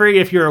land of the free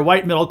if you're a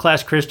white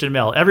middle-class Christian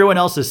male. Everyone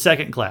else is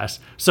second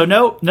class. So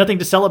no, nothing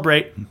to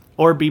celebrate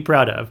or be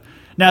proud of.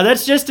 Now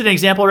that's just an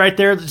example right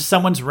there,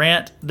 someone's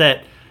rant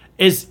that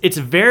it's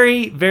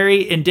very,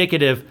 very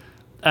indicative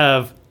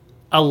of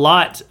a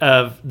lot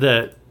of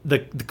the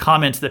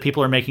comments that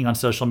people are making on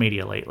social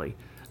media lately.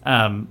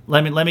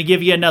 Let me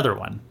give you another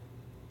one.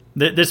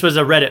 This was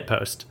a Reddit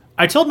post.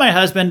 I told my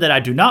husband that I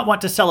do not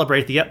want to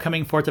celebrate the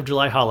upcoming 4th of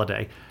July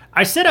holiday.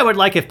 I said I would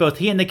like if both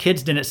he and the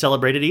kids didn't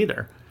celebrate it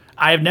either.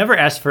 I have never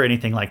asked for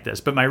anything like this,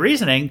 but my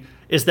reasoning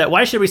is that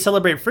why should we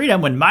celebrate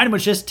freedom when mine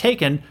was just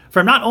taken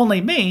from not only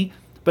me,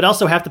 but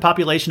also half the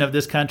population of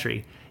this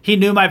country? He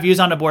knew my views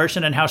on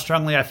abortion and how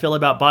strongly I feel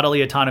about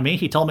bodily autonomy.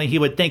 He told me he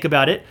would think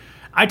about it.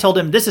 I told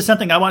him this is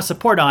something I want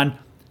support on.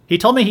 He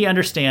told me he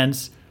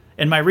understands,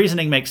 and my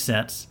reasoning makes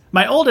sense.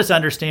 My oldest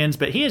understands,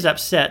 but he is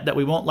upset that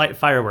we won't light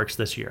fireworks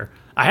this year.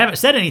 I haven't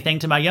said anything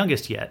to my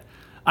youngest yet.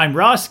 I'm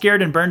raw,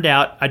 scared, and burned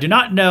out. I do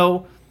not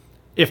know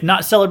if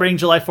not celebrating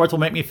July 4th will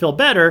make me feel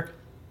better,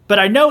 but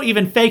I know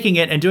even faking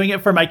it and doing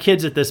it for my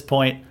kids at this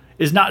point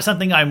is not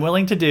something I'm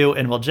willing to do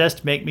and will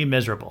just make me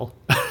miserable.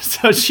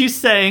 So she's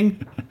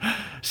saying,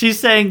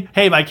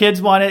 hey, my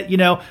kids want it,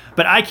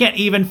 but I can't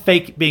even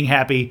fake being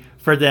happy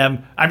for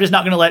them. I'm just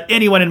not going to let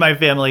anyone in my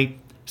family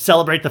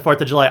celebrate the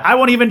 4th of July. I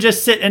won't even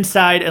just sit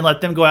inside and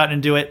let them go out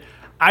and do it.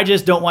 I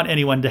just don't want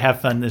anyone to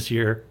have fun this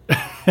year,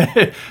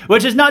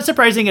 which is not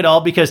surprising at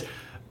all because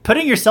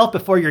putting yourself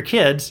before your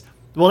kids,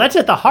 well, that's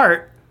at the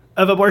heart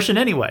of abortion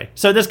anyway.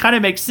 So this kind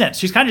of makes sense.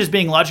 She's kind of just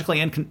being logically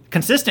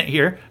inconsistent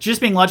here. She's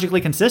just being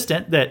logically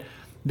consistent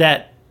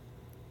that,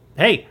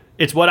 hey,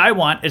 it's what I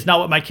want. It's not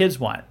what my kids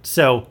want.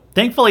 So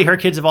thankfully her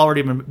kids have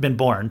already been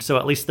born. So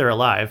at least they're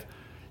alive,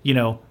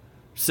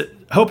 So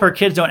hope her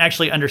kids don't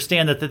actually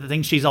understand that the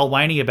thing she's all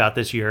whiny about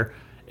this year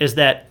is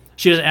that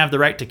she doesn't have the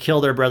right to kill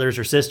their brothers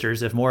or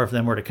sisters if more of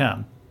them were to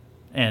come.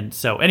 And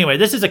so anyway,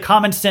 this is a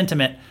common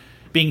sentiment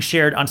being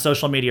shared on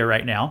social media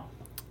right now.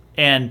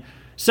 And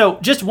so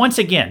just once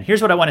again,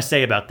 here's what I want to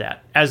say about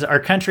that. As our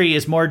country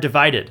is more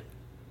divided,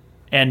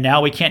 and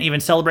now we can't even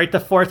celebrate the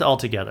 4th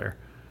altogether,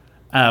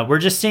 we're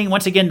just seeing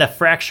once again the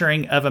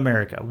fracturing of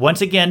America.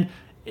 Once again,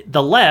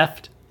 the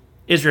left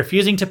is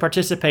refusing to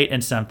participate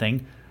in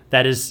something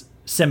that is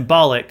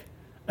symbolic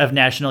of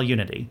national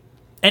unity.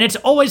 And it's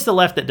always the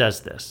left that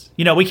does this.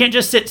 We can't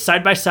just sit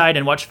side by side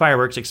and watch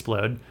fireworks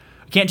explode.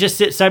 We can't just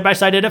sit side by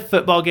side at a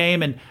football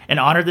game and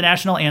honor the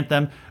national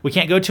anthem. We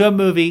can't go to a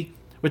movie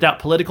without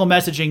political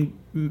messaging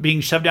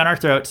being shoved down our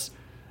throats.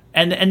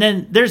 And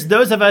then there's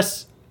those of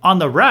us on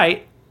the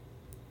right,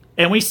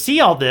 and we see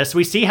all this.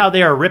 We see how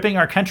they are ripping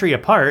our country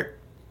apart.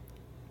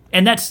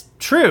 And that's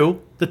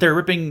true that they're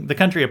ripping the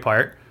country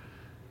apart.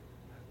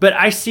 But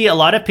I see a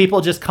lot of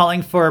people just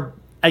calling for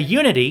a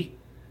unity,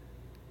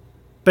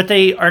 but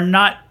they are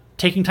not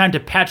taking time to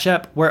patch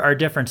up where our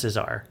differences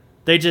are.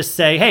 They just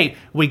say, hey,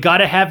 we got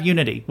to have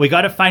unity. We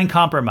got to find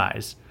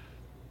compromise.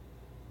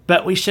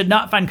 But we should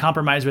not find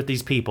compromise with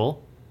these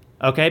people,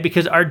 okay?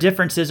 Because our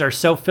differences are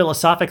so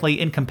philosophically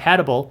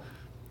incompatible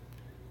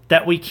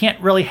that we can't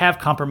really have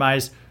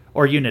compromise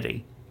or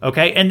unity,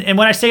 okay? And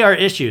when I say our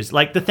issues,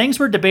 like the things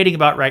we're debating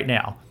about right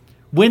now,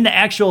 when the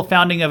actual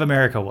founding of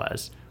America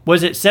was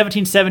it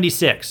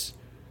 1776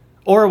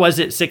 or was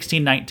it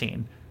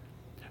 1619?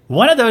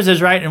 One of those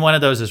is right and one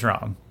of those is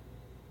wrong.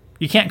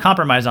 You can't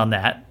compromise on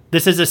that.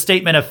 This is a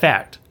statement of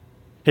fact,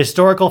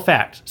 historical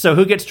fact. So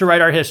who gets to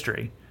write our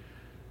history?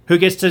 Who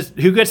gets to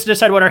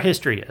decide what our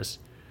history is?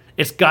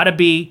 It's got to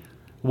be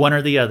one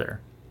or the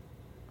other.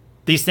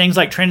 These things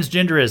like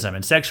transgenderism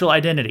and sexual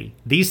identity,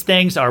 these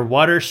things are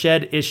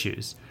watershed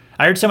issues.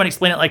 I heard someone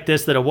explain it like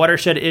this, that a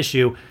watershed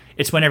issue,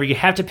 it's whenever you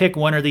have to pick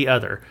one or the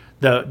other.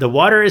 The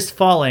water is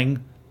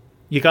falling,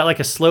 you got like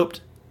a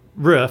sloped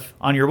roof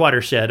on your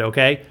watershed,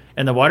 okay?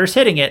 And the water's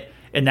hitting it,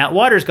 and that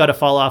water's got to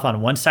fall off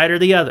on one side or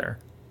the other.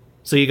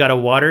 So you got a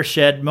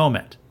watershed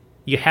moment.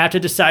 You have to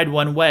decide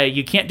one way.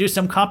 You can't do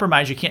some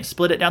compromise. You can't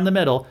split it down the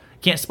middle.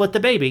 You can't split the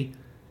baby.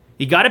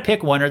 You got to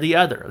pick one or the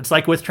other. It's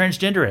like with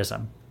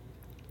transgenderism.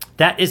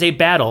 That is a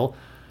battle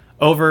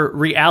over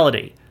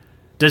reality.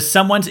 Does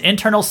someone's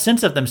internal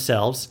sense of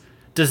themselves,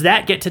 does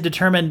that get to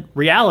determine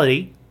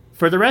reality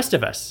for the rest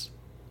of us?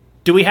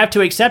 Do we have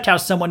to accept how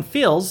someone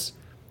feels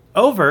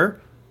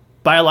over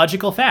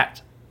biological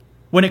fact?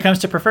 When it comes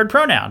to preferred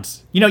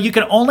pronouns, you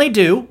can only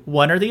do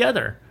one or the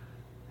other.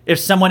 If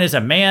someone is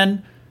a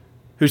man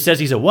who says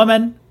he's a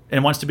woman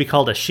and wants to be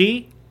called a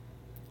she,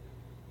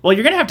 well,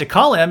 you're going to have to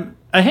call him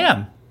a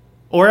him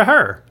or a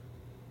her.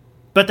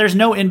 But there's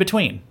no in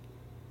between.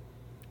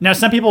 Now,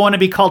 some people want to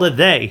be called a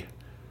they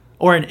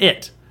or an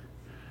it.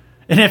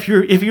 And if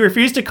you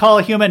refuse to call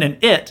a human an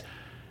it,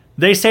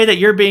 they say that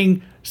you're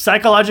being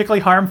psychologically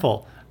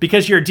harmful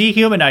because you're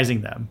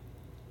dehumanizing them.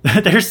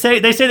 They say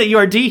that you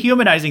are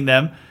dehumanizing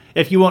them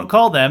if you won't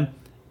call them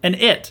an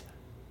it.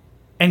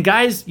 And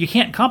guys, you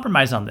can't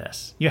compromise on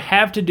this. You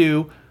have to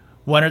do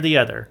one or the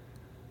other.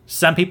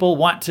 Some people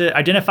want to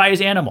identify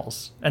as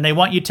animals, and they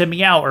want you to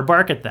meow or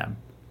bark at them.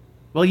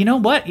 Well, you know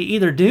what? You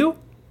either do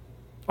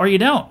or you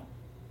don't.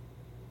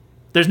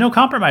 There's no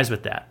compromise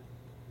with that.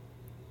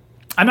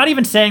 I'm not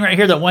even saying right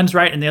here that one's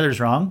right and the other's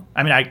wrong.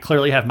 I mean, I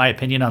clearly have my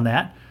opinion on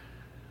that.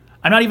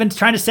 I'm not even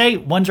trying to say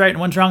one's right and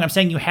one's wrong. I'm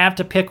saying you have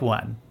to pick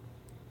one.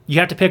 You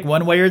have to pick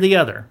one way or the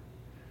other.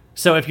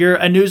 So if you're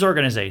a news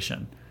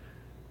organization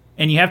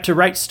and you have to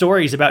write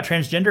stories about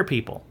transgender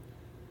people,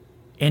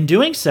 in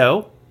doing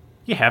so,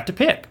 you have to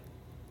pick.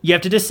 You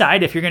have to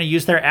decide if you're going to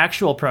use their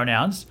actual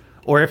pronouns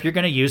or if you're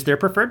going to use their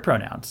preferred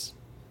pronouns.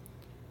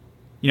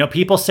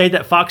 People say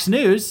that Fox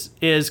News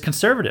is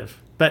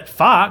conservative, but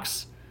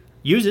Fox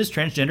uses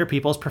transgender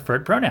people's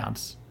preferred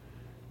pronouns.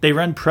 They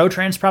run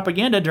pro-trans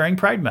propaganda during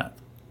Pride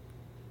Month.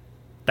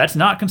 That's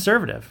not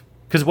conservative.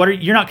 Because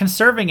you're not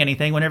conserving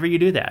anything whenever you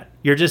do that.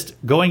 You're just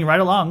going right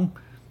along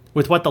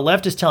with what the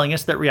left is telling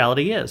us that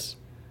reality is.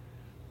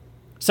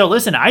 So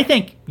listen, I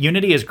think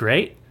unity is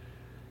great,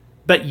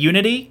 but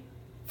unity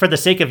for the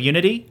sake of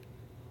unity,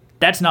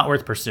 that's not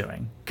worth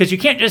pursuing. Because you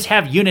can't just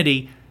have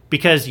unity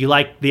because you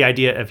like the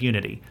idea of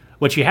unity.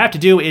 What you have to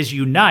do is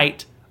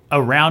unite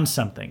around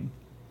something,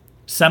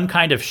 some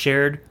kind of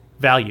shared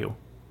value,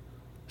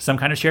 some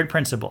kind of shared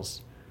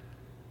principles.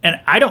 And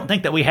I don't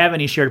think that we have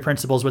any shared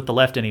principles with the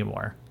left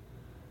anymore.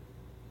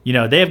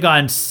 They have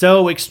gone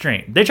so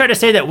extreme. They try to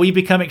say that we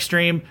become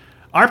extreme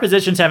Our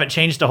positions haven't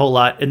changed a whole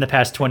lot in the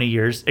past 20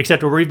 years,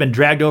 except where we've been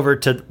dragged over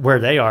to where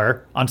they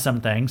are on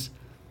some things.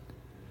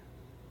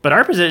 But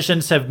our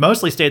positions have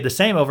mostly stayed the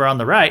same over on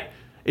the right.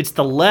 It's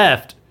the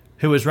left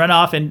who has run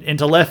off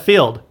into left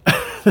field,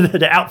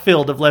 the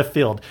outfield of left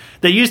field.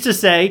 They used to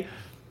say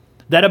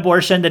that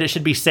abortion, that it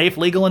should be safe,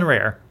 legal, and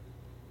rare,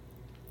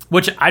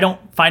 which I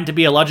don't find to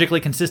be a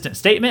logically consistent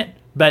statement,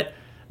 but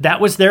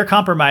that was their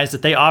compromise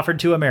that they offered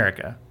to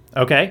America,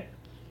 okay?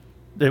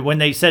 When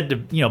they said to,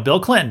 Bill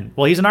Clinton,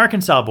 well, he's an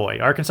Arkansas boy.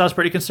 Arkansas is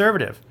pretty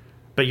conservative,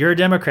 but you're a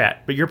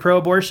Democrat, but you're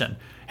pro-abortion.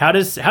 How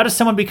does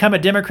someone become a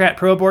Democrat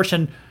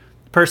pro-abortion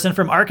person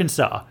from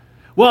Arkansas?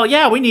 Well,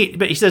 yeah,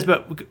 but he says,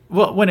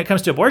 when it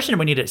comes to abortion,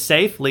 we need it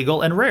safe,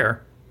 legal, and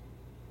rare.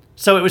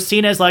 So it was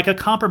seen as like a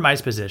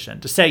compromise position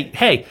to say,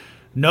 hey,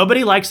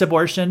 nobody likes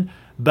abortion,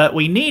 but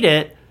we need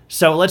it,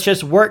 so let's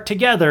just work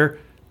together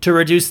to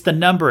reduce the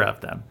number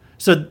of them.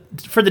 So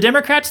for the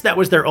Democrats, that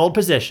was their old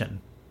position.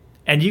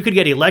 And you could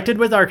get elected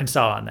with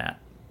Arkansas on that.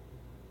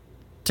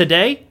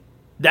 Today,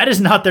 that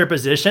is not their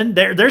position.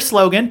 Their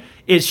slogan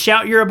is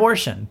shout your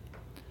abortion.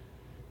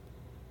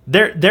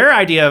 Their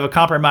idea of a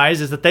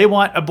compromise is that they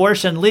want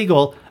abortion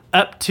legal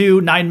up to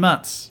 9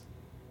 months.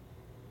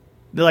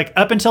 They're like,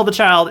 up until the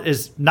child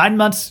is 9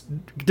 months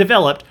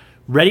developed,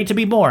 ready to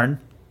be born,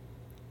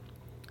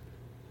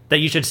 that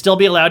you should still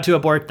be allowed to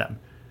abort them.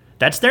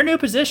 That's their new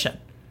position.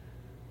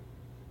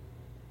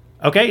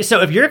 Okay,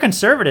 so if you're a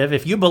conservative,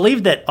 if you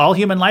believe that all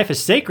human life is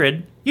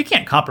sacred, you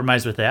can't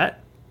compromise with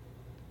that.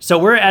 So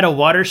we're at a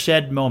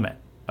watershed moment,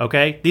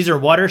 okay? These are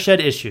watershed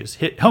issues.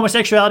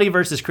 Homosexuality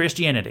versus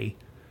Christianity.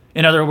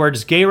 In other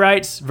words, gay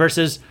rights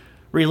versus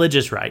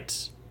religious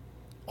rights.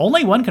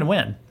 Only one can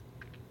win.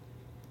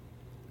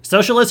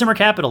 Socialism or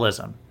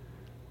capitalism.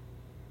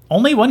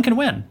 Only one can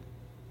win.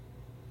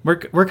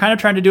 We're kind of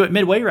trying to do it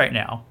midway right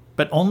now,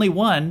 but only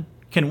one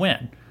can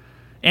win.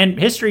 And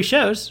history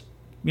shows,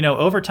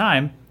 over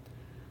time,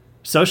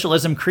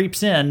 socialism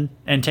creeps in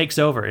and takes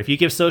over. If you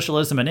give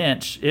socialism an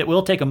inch, it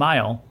will take a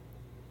mile.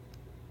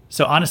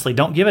 So honestly,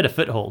 don't give it a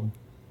foothold.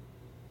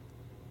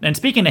 And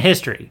speaking of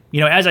history,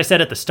 as I said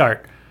at the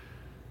start,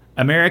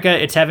 America,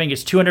 it's having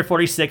its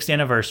 246th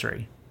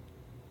anniversary,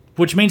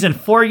 which means in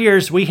 4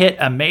 years, we hit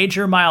a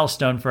major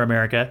milestone for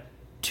America,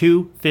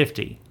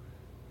 250.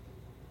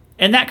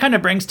 And that kind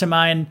of brings to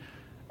mind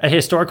a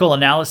historical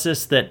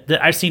analysis that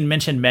I've seen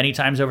mentioned many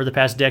times over the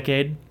past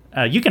decade.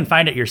 You can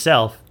find it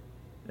yourself.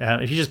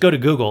 If you just go to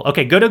Google.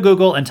 Okay, go to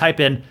Google and type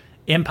in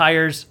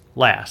Empires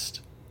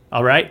Last.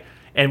 All right?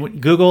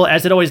 And Google,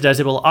 as it always does,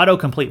 it will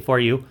autocomplete for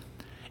you.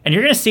 And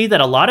you're going to see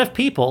that a lot of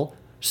people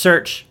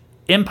search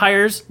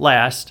Empires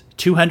Last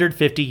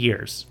 250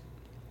 years.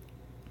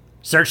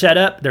 Search that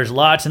up. There's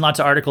lots and lots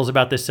of articles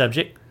about this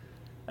subject.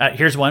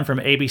 Here's one from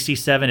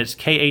ABC7. It's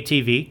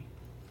KATV.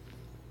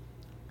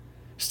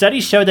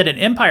 Studies show that an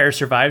empire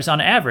survives,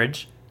 on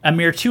average, a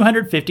mere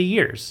 250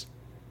 years.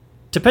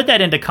 To put that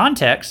into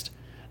context,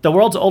 the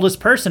world's oldest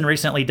person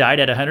recently died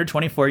at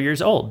 124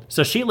 years old,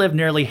 so she lived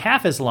nearly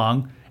half as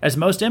long as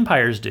most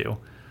empires do.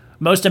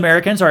 Most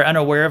Americans are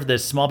unaware of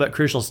this small but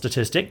crucial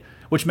statistic,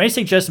 which may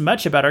suggest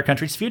much about our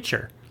country's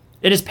future.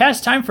 It is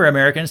past time for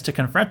Americans to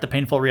confront the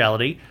painful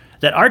reality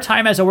that our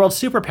time as a world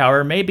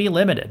superpower may be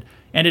limited,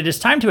 and it is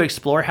time to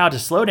explore how to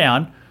slow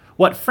down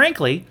what,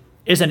 frankly,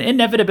 is an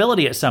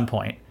inevitability at some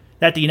point,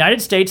 that the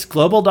United States'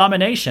 global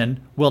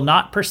domination will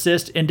not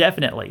persist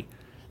indefinitely.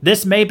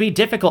 This may be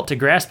difficult to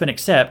grasp and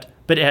accept,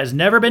 but it has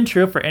never been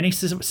true for any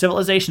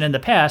civilization in the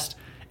past,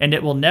 and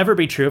it will never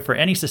be true for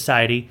any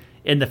society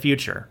in the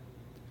future.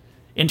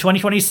 In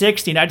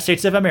 2026, the United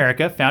States of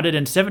America, founded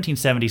in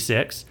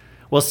 1776,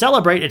 will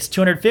celebrate its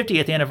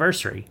 250th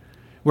anniversary.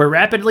 We're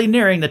rapidly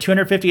nearing the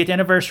 250th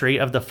anniversary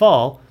of the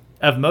fall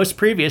of most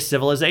previous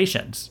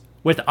civilizations,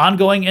 with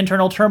ongoing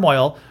internal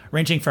turmoil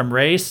ranging from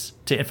race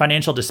to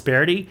financial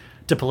disparity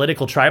to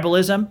political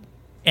tribalism,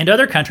 and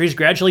other countries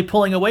gradually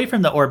pulling away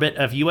from the orbit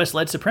of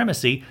U.S.-led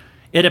supremacy.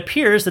 It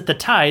appears that the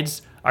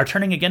tides are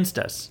turning against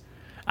us.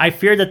 I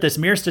fear that this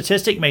mere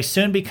statistic may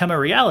soon become a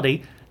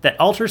reality that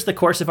alters the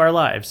course of our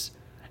lives.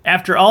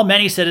 After all,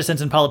 many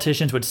citizens and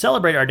politicians would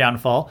celebrate our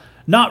downfall,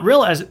 not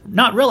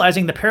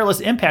realizing the perilous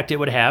impact it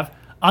would have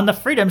on the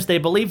freedoms they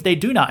believe they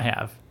do not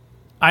have.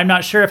 I'm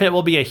not sure if it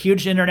will be a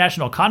huge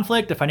international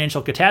conflict, a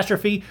financial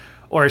catastrophe,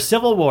 or a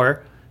civil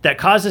war that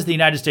causes the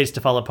United States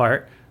to fall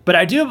apart, but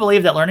I do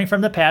believe that learning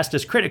from the past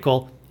is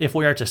critical if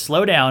we are to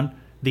slow down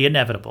the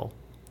inevitable.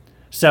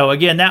 So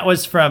again, that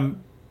was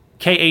from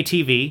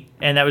KATV,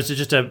 and that was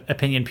just an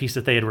opinion piece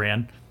that they had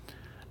ran.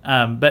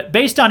 But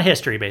based on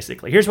history,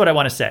 basically, here's what I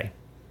want to say.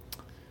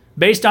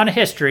 Based on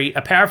history,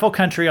 a powerful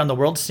country on the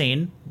world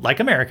scene, like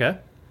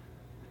America,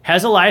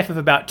 has a life of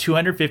about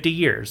 250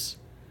 years,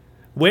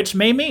 which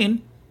may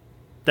mean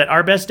that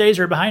our best days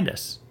are behind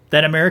us,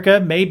 that America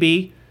may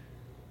be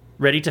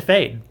ready to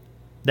fade,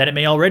 that it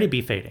may already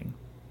be fading.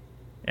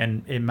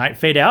 And it might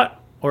fade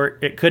out, or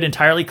it could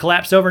entirely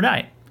collapse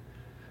overnight.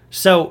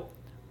 So,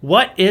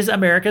 what is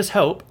America's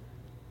hope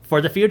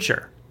for the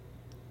future?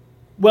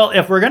 Well,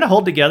 if we're going to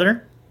hold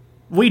together,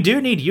 we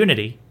do need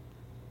unity.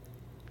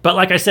 But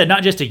like I said,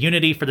 not just a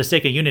unity for the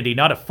sake of unity,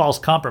 not a false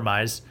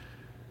compromise,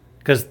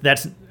 because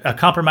a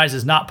compromise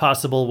is not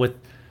possible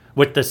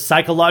with the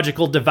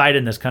psychological divide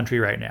in this country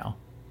right now.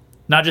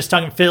 Not just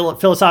talking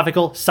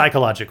philosophical,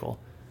 psychological.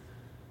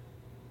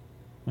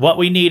 What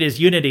we need is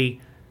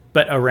unity,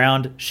 but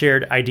around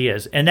shared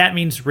ideas. And that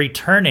means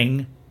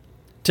returning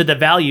to the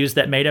values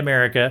that made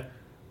America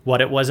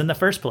what it was in the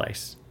first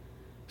place.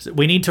 So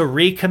we need to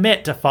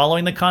recommit to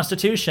following the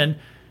Constitution,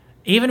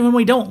 even when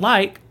we don't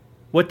like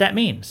what that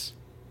means.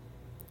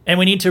 And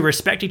we need to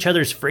respect each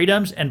other's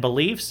freedoms and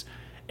beliefs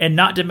and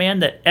not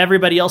demand that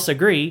everybody else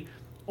agree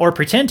or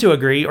pretend to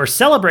agree or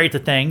celebrate the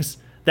things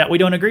that we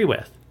don't agree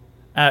with.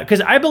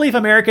 Because I believe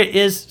America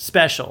is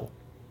special.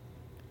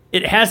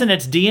 It has in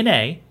its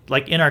DNA,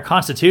 like in our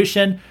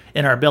Constitution,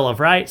 in our Bill of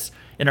Rights,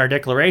 in our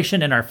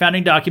Declaration, in our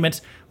founding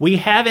documents, we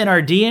have in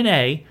our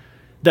DNA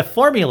the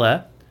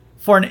formula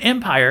for an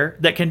empire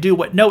that can do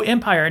what no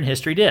empire in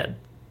history did.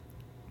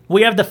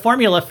 We have the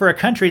formula for a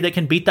country that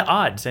can beat the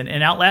odds and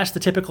outlast the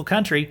typical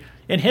country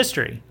in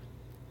history.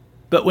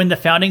 But when the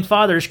founding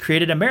fathers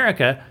created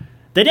America,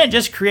 they didn't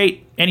just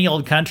create any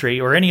old country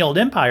or any old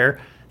empire.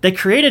 They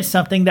created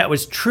something that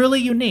was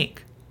truly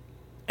unique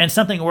and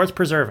something worth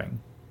preserving.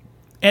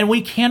 And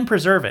we can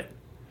preserve it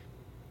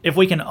if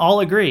we can all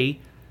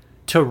agree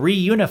to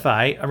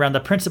reunify around the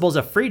principles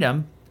of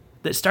freedom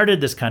that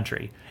started this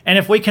country. And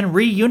if we can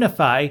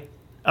reunify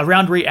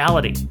around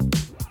reality,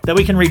 that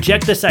we can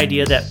reject this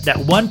idea that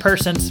one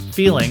person's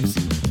feelings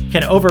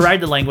can override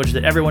the language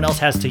that everyone else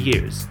has to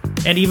use,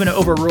 and even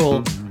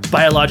overrule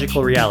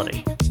biological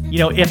reality. You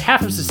know, if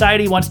half of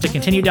society wants to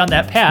continue down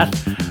that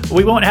path,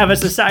 we won't have a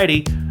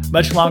society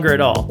much longer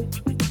at all.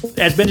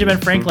 As Benjamin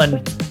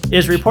Franklin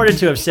is reported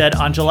to have said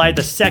on July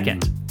the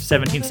 2nd,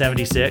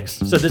 1776,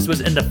 so this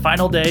was in the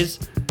final days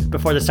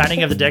before the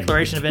signing of the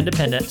Declaration of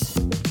Independence,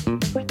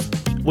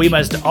 we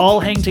must all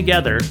hang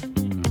together,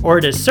 or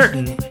it is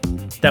certain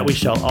that we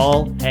shall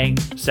all hang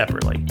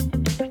separately.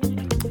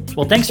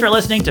 Well, thanks for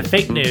listening to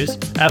Fake News,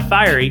 a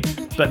fiery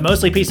but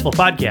mostly peaceful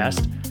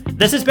podcast.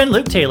 This has been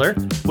Luke Taylor,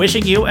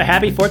 wishing you a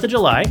happy 4th of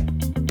July.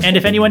 And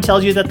if anyone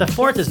tells you that the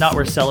 4th is not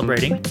worth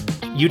celebrating,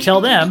 you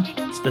tell them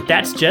that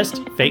that's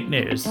just fake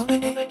news.